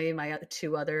probably my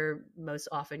 2 other most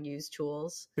often used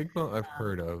tools. Figma I've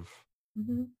heard of.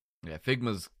 Mm-hmm. Yeah,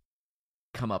 Figma's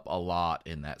come up a lot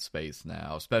in that space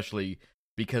now, especially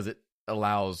because it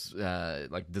allows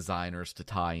like designers to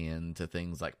tie in to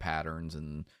things like patterns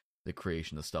and the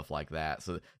creation of stuff like that.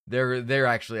 So they're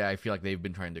actually, I feel like they've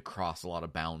been trying to cross a lot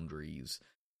of boundaries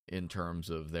in terms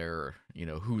of their,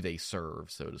 who they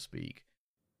serve, so to speak.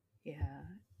 Yeah.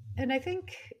 And I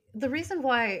think the reason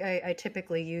why I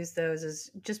typically use those is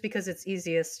just because it's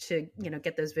easiest to,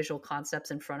 get those visual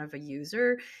concepts in front of a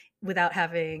user without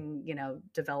having,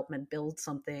 development build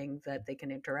something that they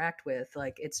can interact with.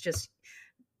 Like, it's just,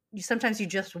 sometimes you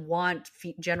just want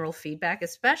general feedback,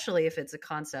 especially if it's a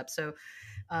concept. So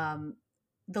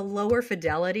the lower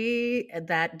fidelity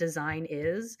that design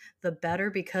is, the better,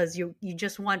 because you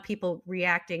just want people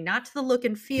reacting not to the look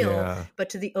and feel, but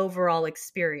to the overall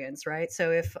experience, right?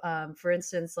 So if, for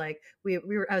instance, like I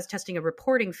was testing a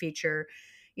reporting feature,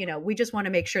 we just want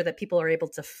to make sure that people are able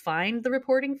to find the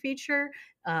reporting feature,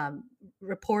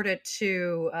 report it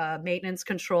to maintenance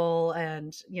control,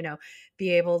 and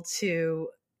be able to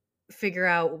figure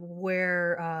out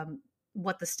where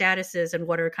what the status is and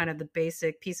what are kind of the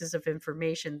basic pieces of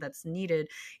information that's needed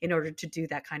in order to do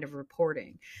that kind of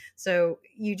reporting. So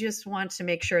you just want to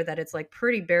make sure that it's like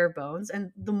pretty bare bones.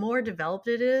 And the more developed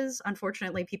it is,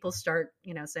 unfortunately, people start,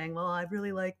 saying, well, I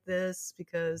really like this,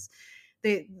 because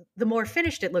the more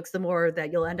finished it looks, the more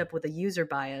that you'll end up with a user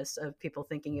bias of people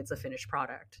thinking it's a finished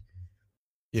product.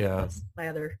 Yeah. So that's my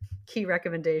other key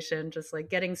recommendation, just like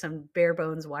getting some bare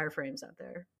bones wireframes out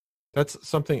there. That's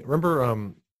something.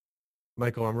 Remember,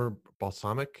 Michael, remember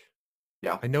Balsamic?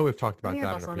 Yeah. I know we've talked about that in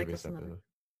a Balsamic previous was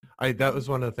episode. That was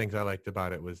one of the things I liked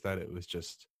about it, was that it was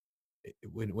just,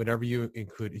 whenever you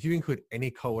include, if you include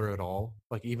any color at all,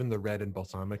 like even the red in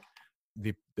Balsamic,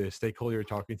 the stakeholder you're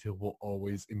talking to will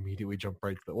always immediately jump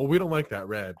right to well, we don't like that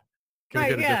red. Can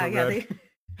we get a different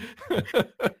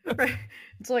red? Right.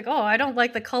 It's like, oh, I don't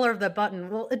like the color of the button.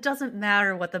 Well, it doesn't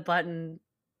matter what the button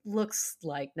looks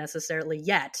like necessarily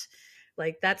yet.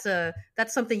 Like that's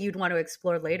something you'd want to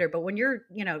explore later. But when you're,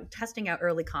 testing out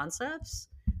early concepts,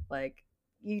 like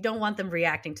you don't want them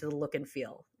reacting to the look and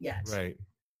feel yet.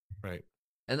 Right.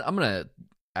 And I'm going to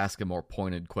ask a more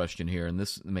pointed question here, and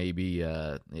this may be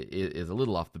is a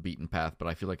little off the beaten path, but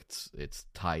I feel like it's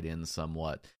tied in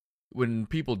somewhat. When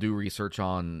people do research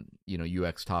on,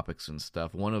 UX topics and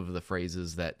stuff, one of the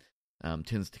phrases that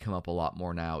tends to come up a lot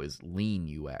more now is lean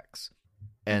UX.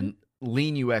 And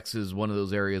lean UX is one of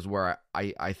those areas where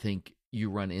I think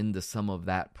you run into some of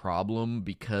that problem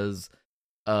because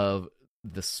of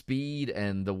the speed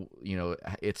and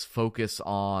its focus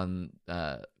on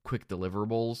quick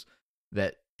deliverables,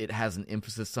 that it has an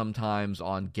emphasis sometimes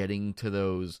on getting to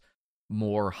those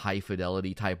more high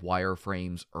fidelity type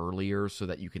wireframes earlier so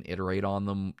that you can iterate on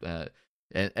them.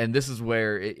 And this is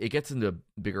where it gets into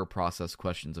bigger process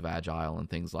questions of agile and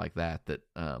things like that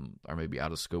are maybe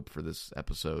out of scope for this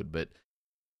episode. But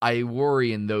I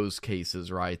worry in those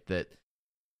cases, right, that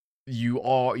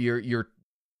you're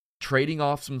trading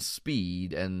off some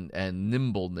speed and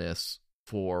nimbleness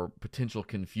for potential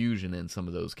confusion in some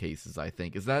of those cases, I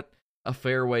think. Is that a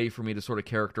fair way for me to sort of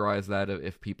characterize that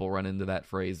if people run into that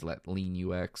phrase, that lean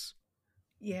UX?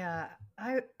 Yeah,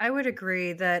 I would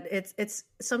agree that it's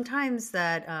sometimes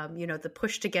that the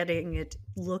push to getting it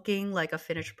looking like a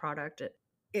finished product,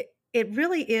 it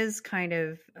really is kind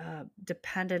of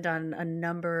dependent on a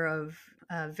number of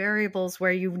variables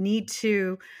where you need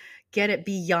to get it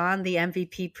beyond the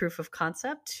MVP proof of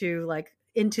concept to like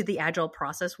into the agile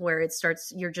process where it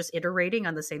starts, you're just iterating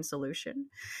on the same solution.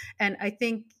 And I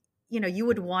think you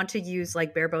would want to use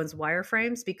like bare bones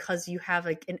wireframes because you have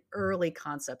like an early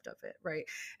concept of it, right?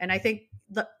 And I think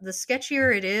the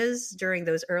sketchier it is during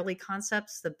those early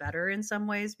concepts, the better in some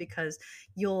ways, because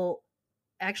you'll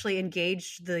actually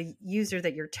engage the user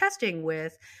that you're testing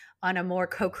with on a more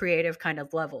co-creative kind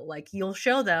of level. Like you'll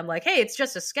show them like, hey, it's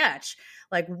just a sketch.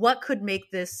 Like what could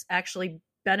make this actually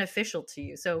beneficial to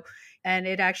you. So, and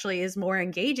it actually is more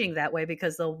engaging that way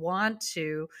because they'll want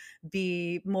to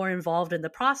be more involved in the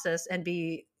process and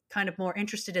be kind of more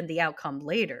interested in the outcome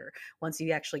later once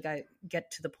you actually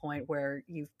get to the point where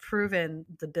you've proven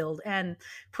the build and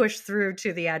push through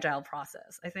to the agile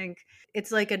process. I think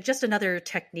it's like just another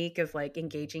technique of like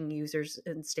engaging users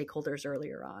and stakeholders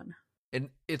earlier on. And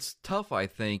it's tough, I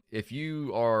think, if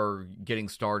you are getting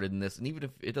started in this, and even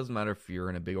if it doesn't matter if you're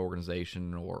in a big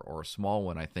organization or a small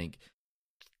one, I think,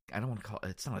 I don't want to call it,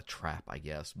 it's not a trap, I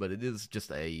guess, but it is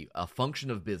just a function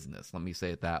of business. Let me say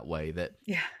it that way, that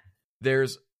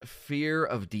there's fear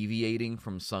of deviating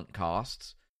from sunk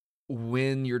costs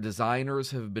when your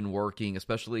designers have been working,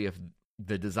 especially if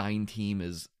the design team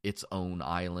is its own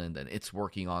island and it's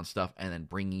working on stuff and then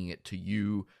bringing it to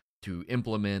you to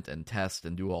implement and test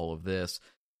and do all of this,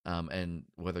 and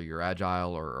whether you're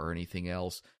agile or anything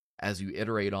else, as you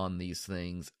iterate on these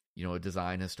things, you know, a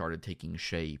design has started taking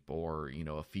shape, or, you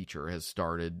know, a feature has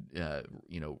started,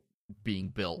 you know, being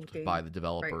built by the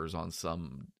developers on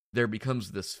some, there becomes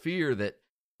this fear that,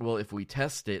 well, if we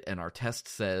test it and our test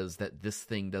says that this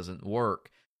thing doesn't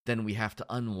work, then we have to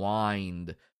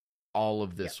unwind all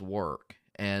of this work.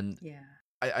 And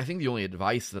I think the only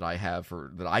advice that I have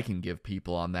that I can give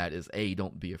people on that is, A,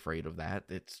 don't be afraid of that.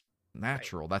 It's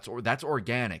natural. That's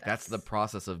organic. That's the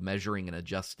process of measuring and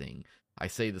adjusting. I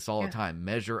say this all the time: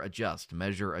 measure, adjust,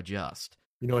 measure, adjust.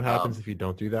 You know what happens if you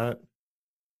don't do that?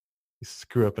 You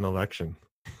screw up an election.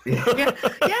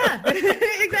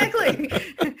 Exactly.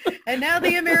 And now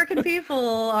the American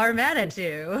people are mad at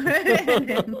you. And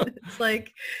it's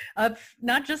like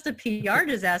not just a PR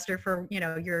disaster for, you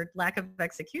know, your lack of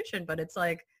execution, but it's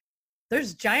like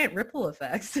there's giant ripple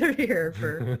effects here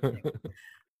for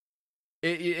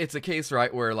it's a case,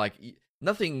 right, where like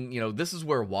nothing, you know, this is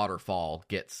where waterfall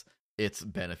gets its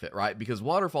benefit, right? Because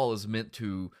waterfall is meant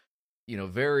to, you know,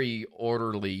 very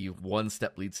orderly, one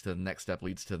step leads to the next step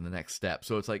leads to the next step.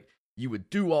 So it's like you would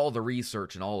do all the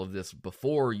research and all of this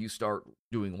before you start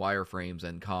doing wireframes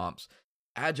and comps.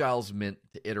 Agile's meant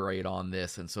to iterate on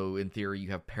this, and so in theory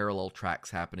you have parallel tracks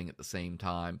happening at the same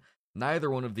time. Neither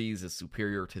one of these is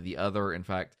superior to the other. In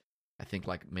fact, I think,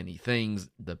 like many things,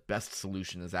 the best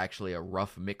solution is actually a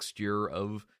rough mixture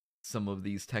of some of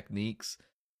these techniques.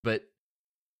 But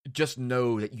just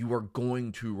know that you are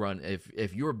going to run,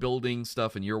 if you're building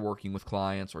stuff and you're working with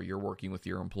clients, or you're working with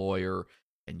your employer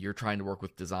and you're trying to work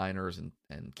with designers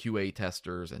and QA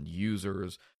testers and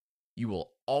users, you will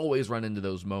always run into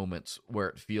those moments where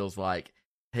it feels like,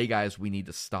 hey guys, we need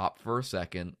to stop for a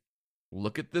second,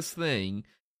 look at this thing,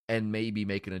 and maybe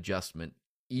make an adjustment,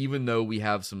 even though we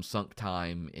have some sunk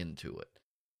time into it.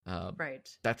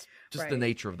 That's just the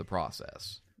nature of the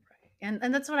process.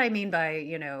 And that's what I mean by,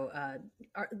 you know,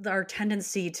 our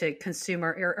tendency to consume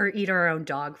or eat our own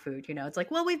dog food. You know, it's like,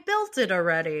 well, we've built it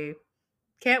already.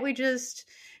 Can't we just,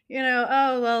 you know,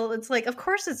 oh, well, it's like, of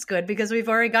course it's good because we've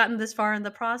already gotten this far in the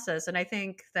process. And I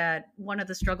think that one of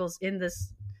the struggles in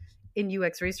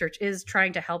UX research is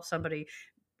trying to help somebody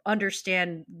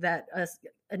understand that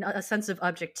a sense of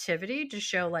objectivity to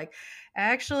show like,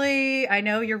 actually, I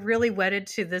know you're really wedded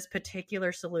to this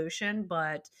particular solution,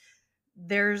 but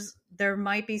there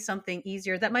might be something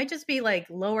easier that might just be like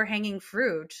lower hanging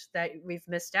fruit that we've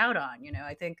missed out on. You know,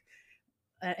 I think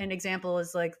an example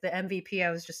is like the MVP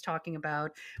I was just talking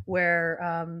about,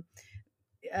 where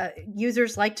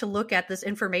users like to look at this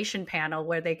information panel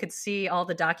where they could see all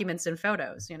the documents and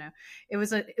photos. You know, it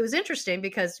was interesting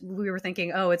because we were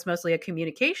thinking, oh, it's mostly a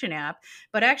communication app,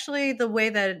 but actually the way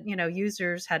that, you know,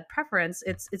 users had preference,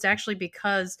 it's actually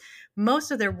because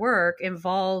most of their work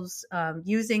involves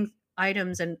using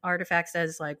items and artifacts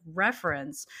as like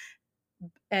reference,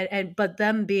 but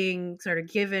them being sort of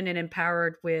given and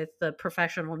empowered with the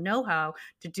professional know-how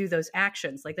to do those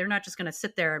actions. Like they're not just going to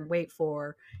sit there and wait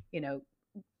for, you know,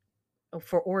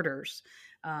 for orders.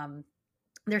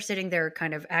 They're sitting there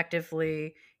kind of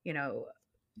actively, you know,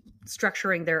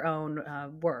 structuring their own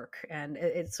work. And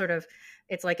it's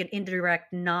like an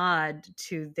indirect nod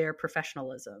to their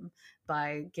professionalism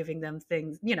by giving them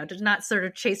things, you know, just not sort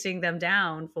of chasing them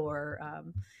down for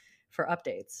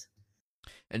updates.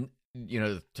 And, you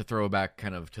know, to throw back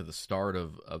kind of to the start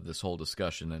of this whole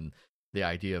discussion and the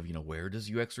idea of, you know, where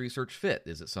does UX research fit?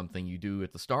 Is it something you do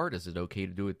at the start? Is it okay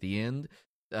to do at the end?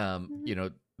 You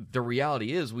know, the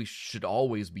reality is we should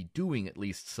always be doing at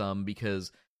least some,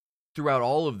 because throughout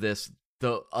all of this,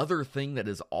 the other thing that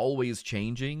is always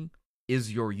changing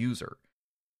is your user.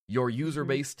 Your user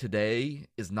base today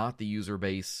is not the user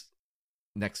base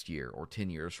next year or 10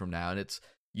 years from now. And it's,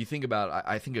 you think about,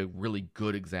 I think a really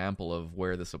good example of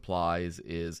where this applies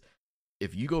is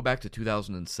if you go back to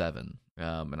 2007,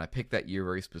 And I picked that year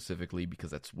very specifically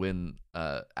because that's when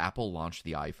Apple launched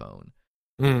the iPhone.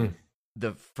 Mm.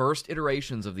 The first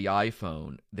iterations of the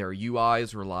iPhone, their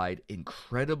UIs relied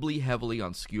incredibly heavily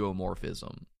on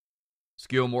skeuomorphism.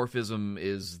 Skeuomorphism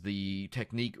is the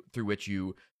technique through which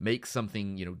you make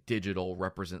something, digital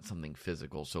represent something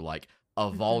physical. So like a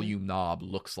volume knob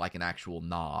looks like an actual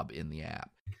knob in the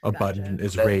app. A Gotcha. button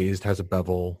is raised, has a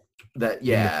bevel.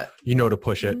 Yeah. You know to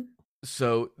push it.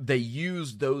 So they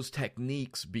used those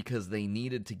techniques because they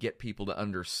needed to get people to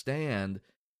understand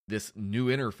this new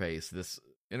interface, this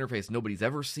interface nobody's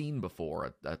ever seen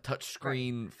before, a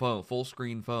touchscreen phone, full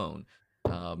screen phone.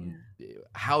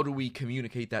 How do we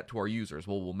communicate that to our users?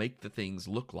 Well, we'll make the things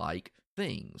look like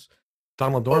things.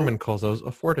 Donald Dorman calls those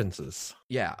affordances.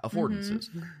 Yeah, affordances.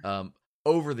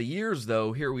 Over the years,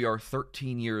 though, here we are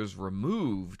 13 years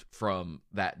removed from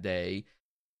that day.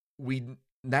 We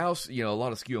now, a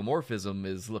lot of skeuomorphism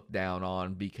is looked down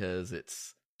on because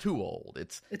it's too old.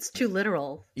 It's too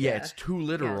literal. Yeah, it's too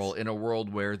literal in a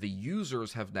world where the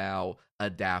users have now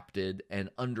adapted and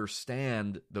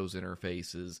understand those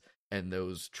interfaces and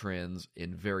those trends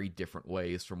in very different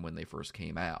ways from when they first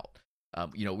came out. I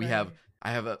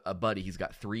have a buddy, he's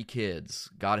got 3 kids,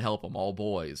 God help them, all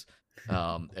boys,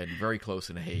 and very close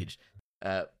in age.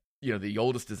 The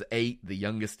oldest is 8, the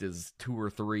youngest is 2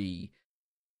 or 3.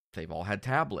 They've all had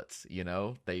tablets,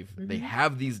 they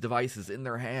have these devices in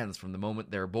their hands from the moment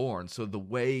they're born. So the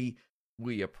way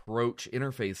we approach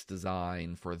interface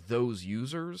design for those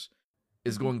users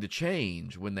is going to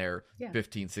change when they're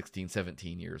 15, 16,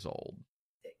 17 years old.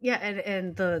 Yeah,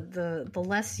 and the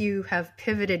less you have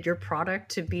pivoted your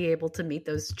product to be able to meet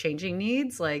those changing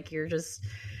needs, like you're just,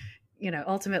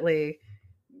 ultimately,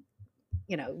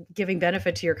 giving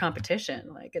benefit to your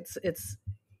competition. Like it's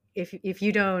if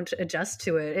you don't adjust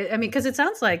to it, I mean, because it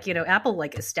sounds like, Apple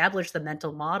like established the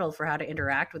mental model for how to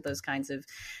interact with those kinds of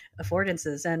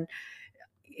affordances. And,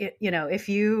 if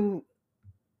you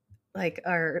like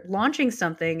are launching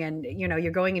something and,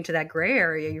 you're going into that gray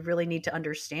area, you really need to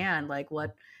understand like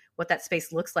what that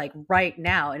space looks like right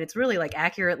now. And it's really like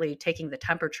accurately taking the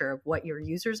temperature of what your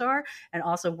users are and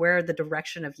also where the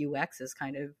direction of UX is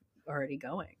kind of already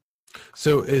going.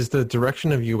 So is the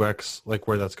direction of UX, like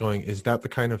where that's going, is that the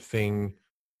kind of thing,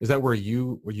 is that where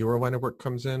your line of work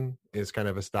comes in, is kind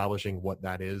of establishing what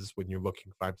that is when you're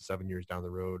looking 5 to 7 years down the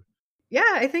road? Yeah,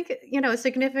 I think, a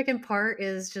significant part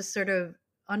is just sort of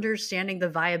understanding the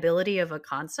viability of a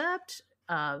concept.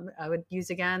 I would use,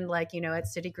 again, like, at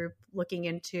Citigroup, looking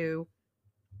into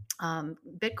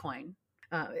Bitcoin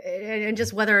and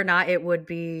just whether or not it would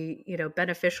be,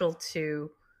 beneficial to,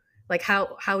 like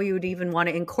how you would even want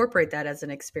to incorporate that as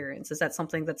an experience. Is that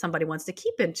something that somebody wants to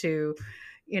keep into,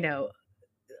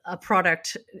 a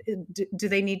product? Do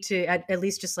they need to at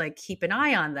least just like keep an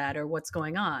eye on that, or what's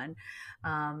going on?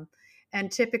 And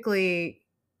typically,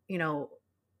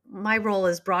 my role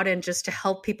is brought in just to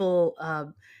help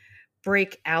people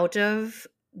break out of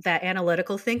that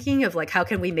analytical thinking of like, how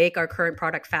can we make our current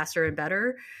product faster and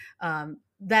better?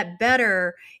 That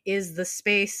better is the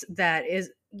space that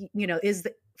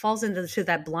falls into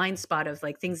that blind spot of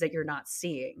like things that you're not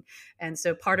seeing. And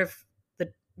so part of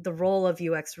the role of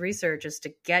UX research is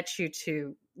to get you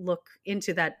to look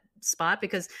into that spot,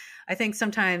 because I think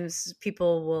sometimes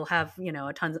people will have,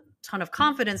 a ton of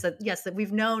confidence that yes, that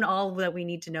we've known all that we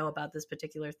need to know about this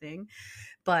particular thing,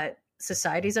 but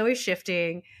society's always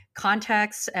shifting,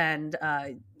 context and,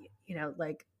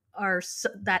 like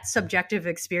that subjective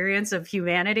experience of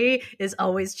humanity is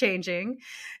always changing.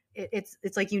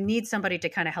 It's like you need somebody to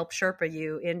kind of help Sherpa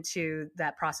you into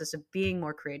that process of being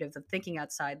more creative, of thinking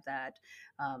outside that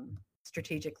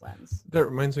strategic lens. That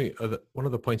reminds me of one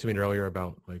of the points you made earlier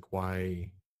about like why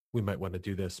we might want to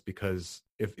do this, because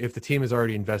if the team is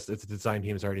already invested, if the design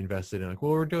team is already invested in like,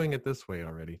 well, we're doing it this way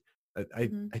already. I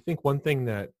think one thing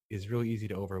that is really easy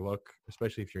to overlook,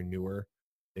 especially if you're newer,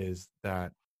 is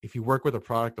that if you work with a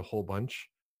product a whole bunch,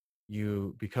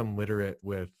 you become literate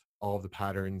with all of the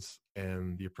patterns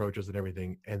and the approaches and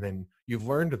everything, and then you've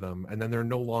learned them, and then they're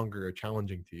no longer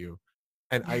challenging to you.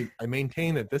 And I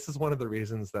maintain that this is one of the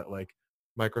reasons that like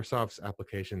Microsoft's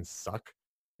applications suck,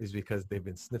 is because they've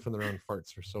been sniffing their own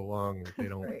farts for so long that they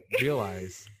don't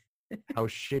realize how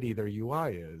shitty their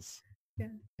UI is. Yeah.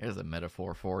 There's a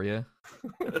metaphor for you.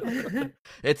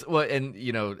 It's what, and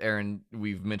Aaron,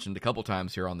 we've mentioned a couple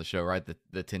times here on the show, right?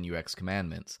 The 10 UX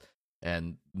commandments,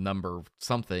 and number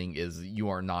something is you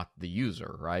are not the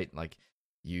user, right? Like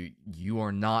you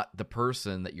are not the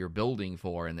person that you're building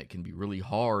for, and it can be really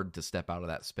hard to step out of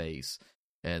that space.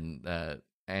 And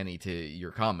Annie, to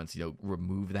your comments,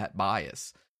 remove that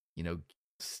bias.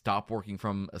 stop working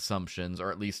from assumptions,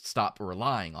 or at least stop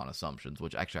relying on assumptions,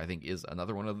 which actually I think is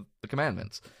another one of the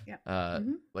commandments. Yeah.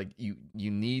 Like you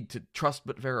need to trust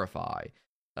but verify.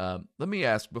 Let me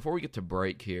ask, before we get to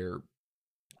break here,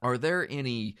 are there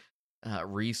any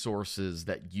resources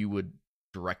that you would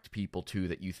direct people to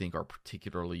that you think are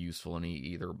particularly useful? Any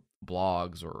either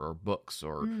blogs or books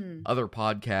or other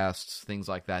podcasts, things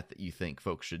like that you think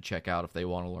folks should check out if they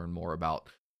want to learn more about,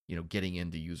 getting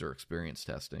into user experience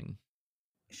testing?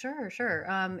 Sure.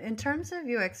 In terms of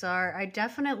UXR, I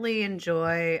definitely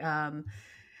enjoy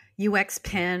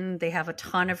UXPin. They have a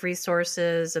ton of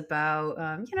resources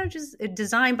about, just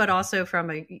design, but also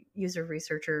from a user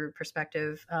researcher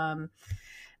perspective.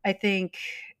 I think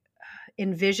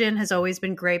Envision has always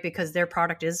been great because their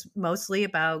product is mostly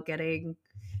about getting,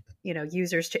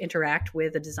 users to interact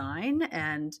with a design,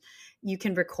 and you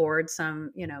can record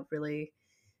some, really.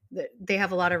 They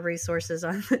have a lot of resources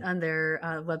on their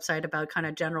website about kind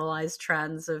of generalized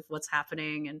trends of what's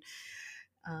happening.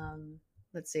 And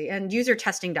let's see, and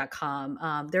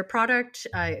usertesting.com, their product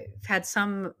I've had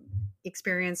some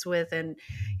experience with, and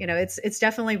it's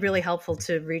definitely really helpful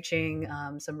to reaching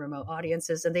some remote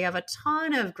audiences, and they have a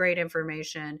ton of great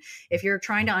information if you're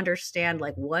trying to understand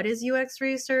like what is UX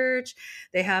research.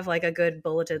 They have like a good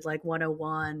bulleted like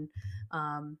 101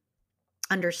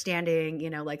 understanding,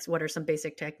 like what are some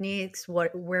basic techniques,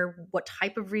 what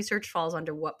type of research falls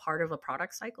under what part of a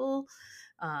product cycle.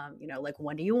 Like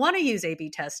when do you want to use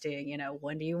A/B testing?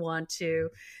 When do you want to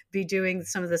be doing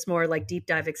some of this more like deep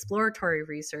dive exploratory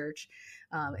research?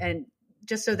 And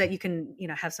just so that you can,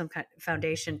 have some kind of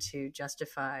foundation to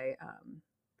justify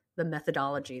the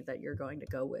methodology that you're going to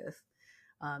go with.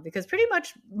 Because pretty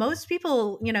much most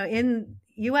people, in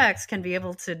UX can be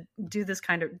able to do this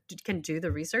can do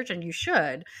the research, and you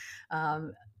should.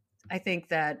 I think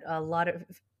that a lot of,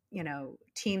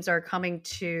 teams are coming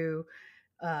to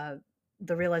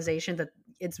the realization that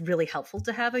it's really helpful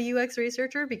to have a UX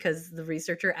researcher, because the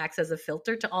researcher acts as a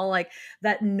filter to all like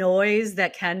that noise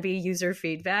that can be user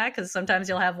feedback. Because sometimes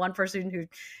you'll have one person who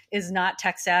is not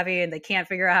tech savvy and they can't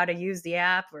figure out how to use the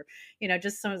app, or,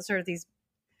 just some sort of these,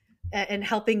 and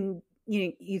helping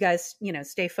you guys,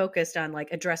 stay focused on like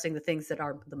addressing the things that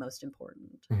are the most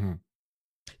important. Mm-hmm.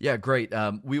 Yeah, great.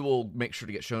 We will make sure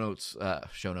to get show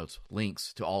notes,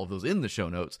 links to all of those in the show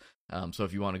notes. So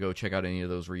if you want to go check out any of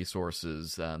those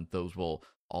resources, those will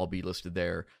all be listed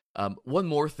there. One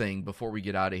more thing before we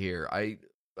get out of here,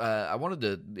 I wanted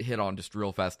to hit on just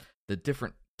real fast the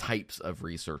different types of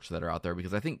research that are out there,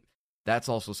 because I think that's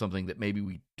also something that maybe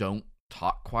we don't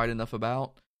talk quite enough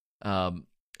about.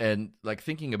 And like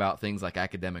thinking about things like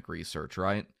academic research,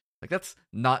 right? Like that's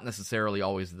not necessarily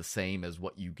always the same as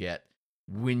what you get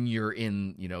when you're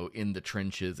in the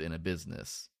trenches in a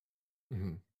business.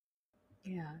 Mm-hmm.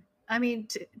 Yeah. I mean,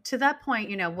 to that point,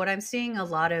 what I'm seeing a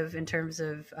lot of in terms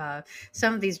of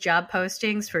some of these job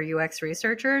postings for UX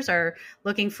researchers are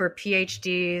looking for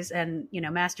PhDs and,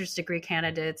 master's degree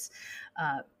candidates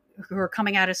who are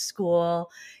coming out of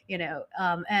school,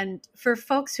 and for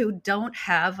folks who don't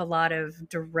have a lot of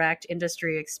direct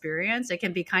industry experience, it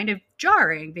can be kind of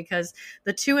jarring because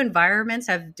the two environments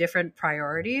have different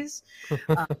priorities.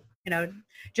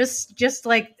 Just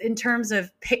like in terms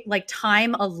of like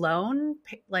time alone,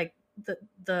 like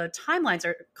the timelines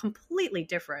are completely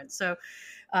different. So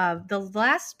the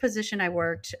last position I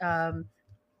worked,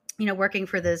 working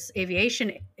for this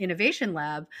aviation innovation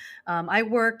lab, I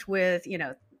worked with,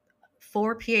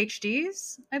 4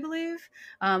 PhDs, I believe,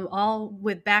 all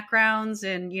with backgrounds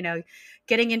and,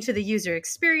 getting into the user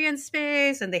experience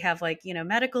space. And they have like,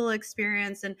 medical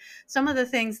experience. And some of the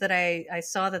things that I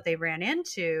saw that they ran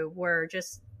into were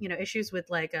just, issues with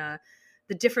like the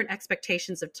different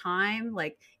expectations of time.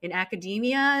 Like in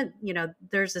academia,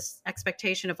 there's this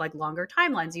expectation of like longer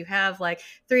timelines. You have like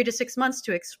 3 to 6 months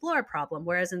to explore a problem.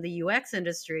 Whereas in the UX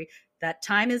industry, that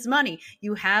time is money.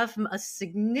 You have a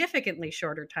significantly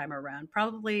shorter time around,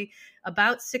 probably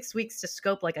about 6 weeks to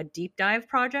scope like a deep dive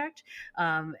project,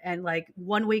 and like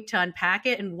 1 week to unpack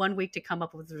it and 1 week to come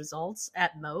up with results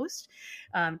at most.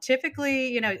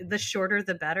 Typically, the shorter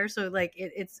the better. So like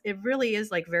it really is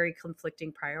like very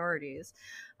conflicting priorities.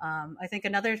 I think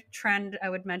another trend I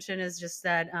would mention is just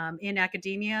that in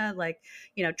academia, like,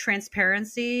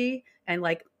 transparency and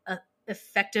like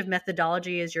effective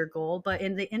methodology is your goal, but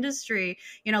in the industry,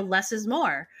 less is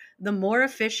more. The more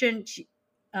efficiency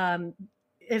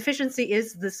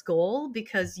is this goal,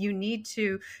 because you need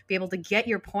to be able to get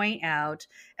your point out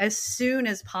as soon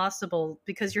as possible,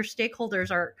 because your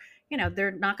stakeholders are,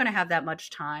 they're not going to have that much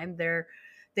time. They're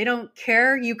they don't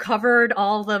care you covered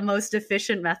all the most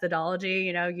efficient methodology.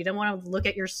 You know, you don't want to look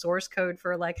at your source code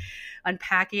for like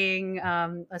unpacking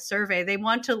a survey. They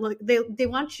want to look, they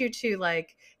want you to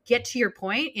like get to your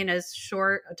point in as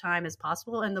short a time as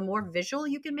possible. And the more visual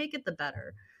you can make it, the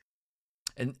better.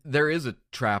 And there is a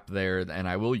trap there, and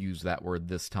I will use that word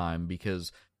this time,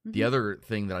 because the other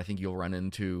thing that I think you'll run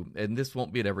into, and this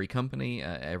won't be at every company,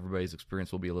 everybody's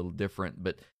experience will be a little different,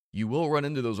 but you will run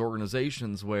into those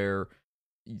organizations where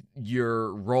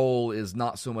your role is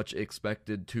not so much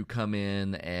expected to come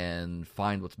in and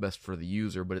find what's best for the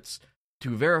user, but it's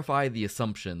to verify the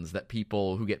assumptions that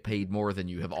people who get paid more than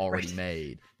you have already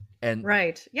made. And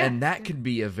and that can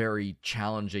be a very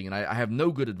challenging, and I have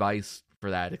no good advice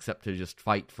for that except to just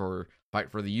fight for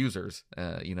the users.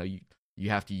 You know, you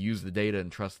have to use the data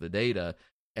and trust the data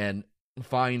and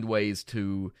find ways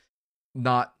to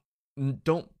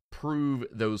don't prove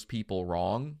those people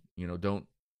wrong. You know, don't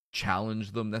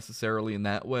challenge them necessarily in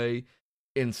that way.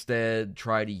 Instead,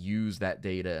 try to use that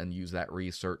data and use that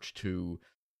research to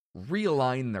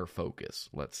realign their focus,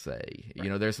 let's say. You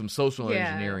know, there's some social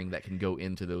engineering that can go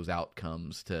into those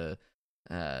outcomes to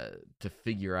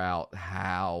figure out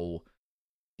how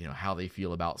they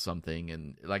feel about something.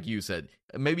 And like you said,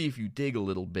 maybe if you dig a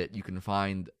little bit, you can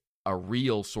find a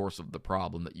real source of the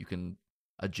problem that you can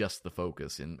adjust the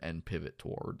focus and pivot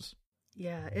towards.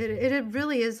 Yeah, it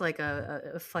really is like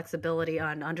a flexibility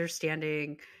on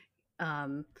understanding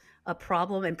a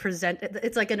problem and present.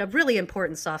 It's like a really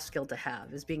important soft skill to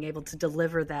have, is being able to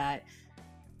deliver that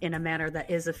in a manner that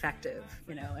is effective,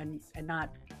 you know, and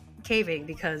not caving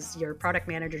because your product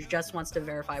manager just wants to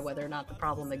verify whether or not the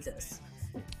problem exists.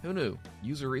 Who knew?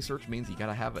 User research means you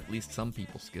gotta have at least some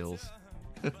people skills.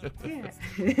 Yeah.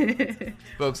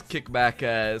 Folks, kick back,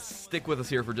 stick with us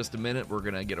here for just a minute. We're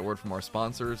gonna get a word from our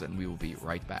sponsors, and we will be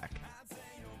right back.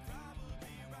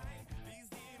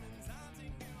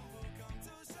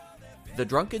 The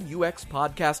Drunken UX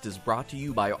podcast is brought to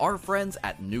you by our friends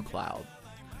at NewCloud.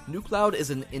 NewCloud is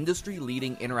an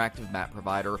industry-leading interactive map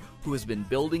provider who has been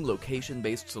building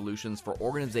location-based solutions for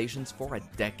organizations for a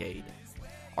decade.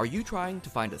 Are you trying to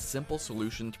find a simple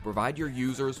solution to provide your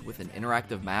users with an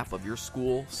interactive map of your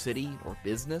school, city, or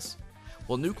business?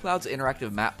 Well, NewCloud's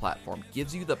interactive map platform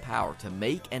gives you the power to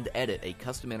make and edit a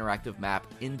custom interactive map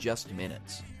in just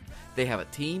minutes. They have a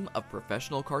team of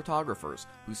professional cartographers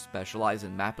who specialize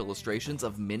in map illustrations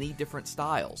of many different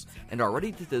styles and are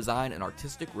ready to design an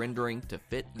artistic rendering to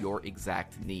fit your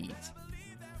exact needs.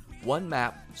 One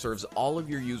map serves all of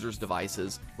your users'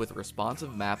 devices with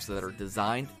responsive maps that are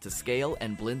designed to scale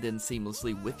and blend in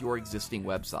seamlessly with your existing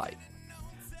website.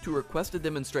 To request a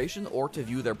demonstration or to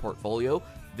view their portfolio,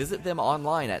 visit them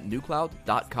online at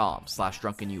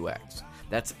nucloud.com/drunkenux.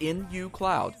 That's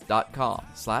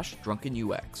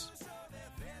nucloud.com/drunkenux.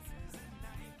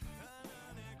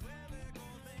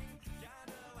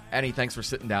 Annie, thanks for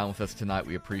sitting down with us tonight.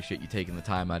 We appreciate you taking the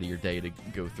time out of your day to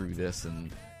go through this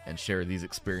and share these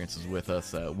experiences with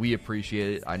us. We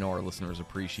appreciate it. I know our listeners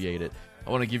appreciate it. I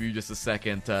want to give you just a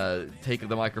second, take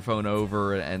the microphone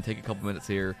over and take a couple minutes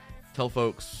here. Tell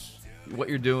folks what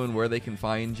you're doing, where they can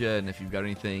find you, and if you've got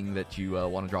anything that you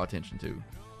want to draw attention to.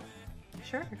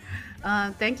 Sure.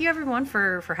 Thank you, everyone,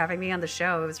 for having me on the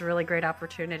show. It was a really great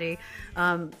opportunity.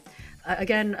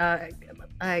 Again,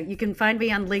 you can find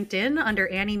me on LinkedIn under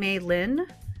Annie Mae Lynn.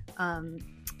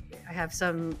 I have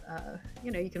some,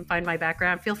 you can find my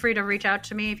background. Feel free to reach out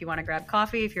to me if you want to grab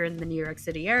coffee. If you're in the New York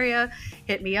City area,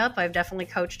 hit me up. I've definitely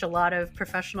coached a lot of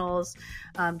professionals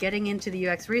getting into the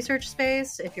UX research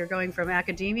space. If you're going from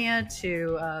academia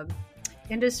to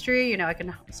industry, I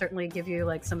can certainly give you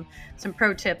like some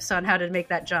pro tips on how to make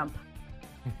that jump.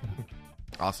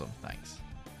 Awesome. Thanks.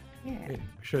 Yeah. You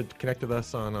should connect with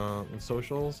us on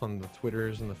socials, on the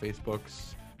Twitters and the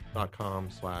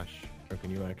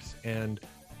Facebooks.com/drunkenux and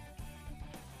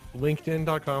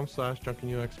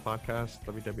LinkedIn.com/drunkenux podcast,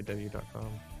 www.com.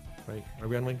 Right? Are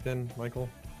we on LinkedIn, Michael?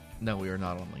 No, we are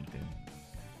not on LinkedIn.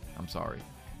 I'm sorry.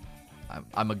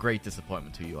 I'm a great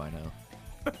disappointment to you, I know.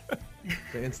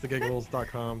 The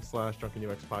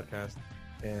instagiggles.com/drunkenux podcast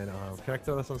and connect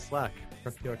with us on Slack,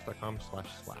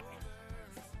 drunkenux.com/Slack.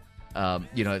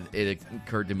 It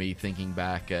occurred to me thinking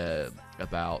back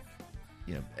about,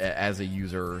 as a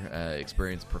user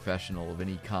experience professional of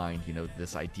any kind,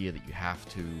 this idea that you have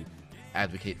to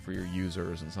advocate for your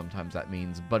users, and sometimes that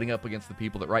means butting up against the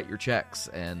people that write your checks,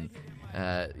 and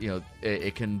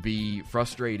it can be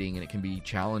frustrating and it can be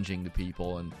challenging to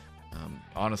people, and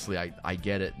honestly, I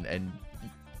get it, and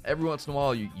every once in a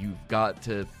while you've got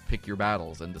to pick your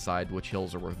battles and decide which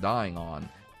hills are worth dying on.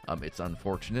 It's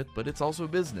unfortunate, but it's also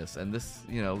business, and this,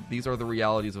 these are the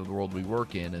realities of the world we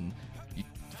work in, and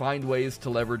find ways to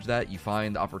leverage that. You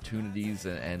find opportunities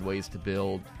and ways to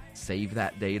build. Save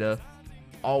that data.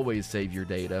 Always save your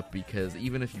data, because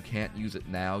even if you can't use it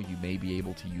now, you may be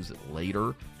able to use it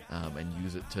later, and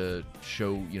use it to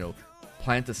show,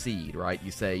 plant a seed, right? You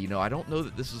say, I don't know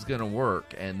that this is going to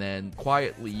work, and then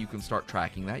quietly you can start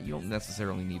tracking that. You don't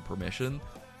necessarily need permission.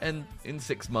 And in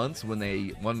 6 months, when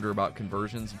they wonder about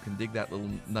conversions, you can dig that little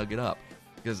nugget up,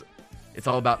 because it's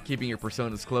all about keeping your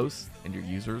personas close and your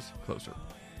users closer.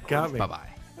 Got me.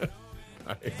 Bye-bye.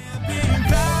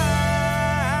 Bye.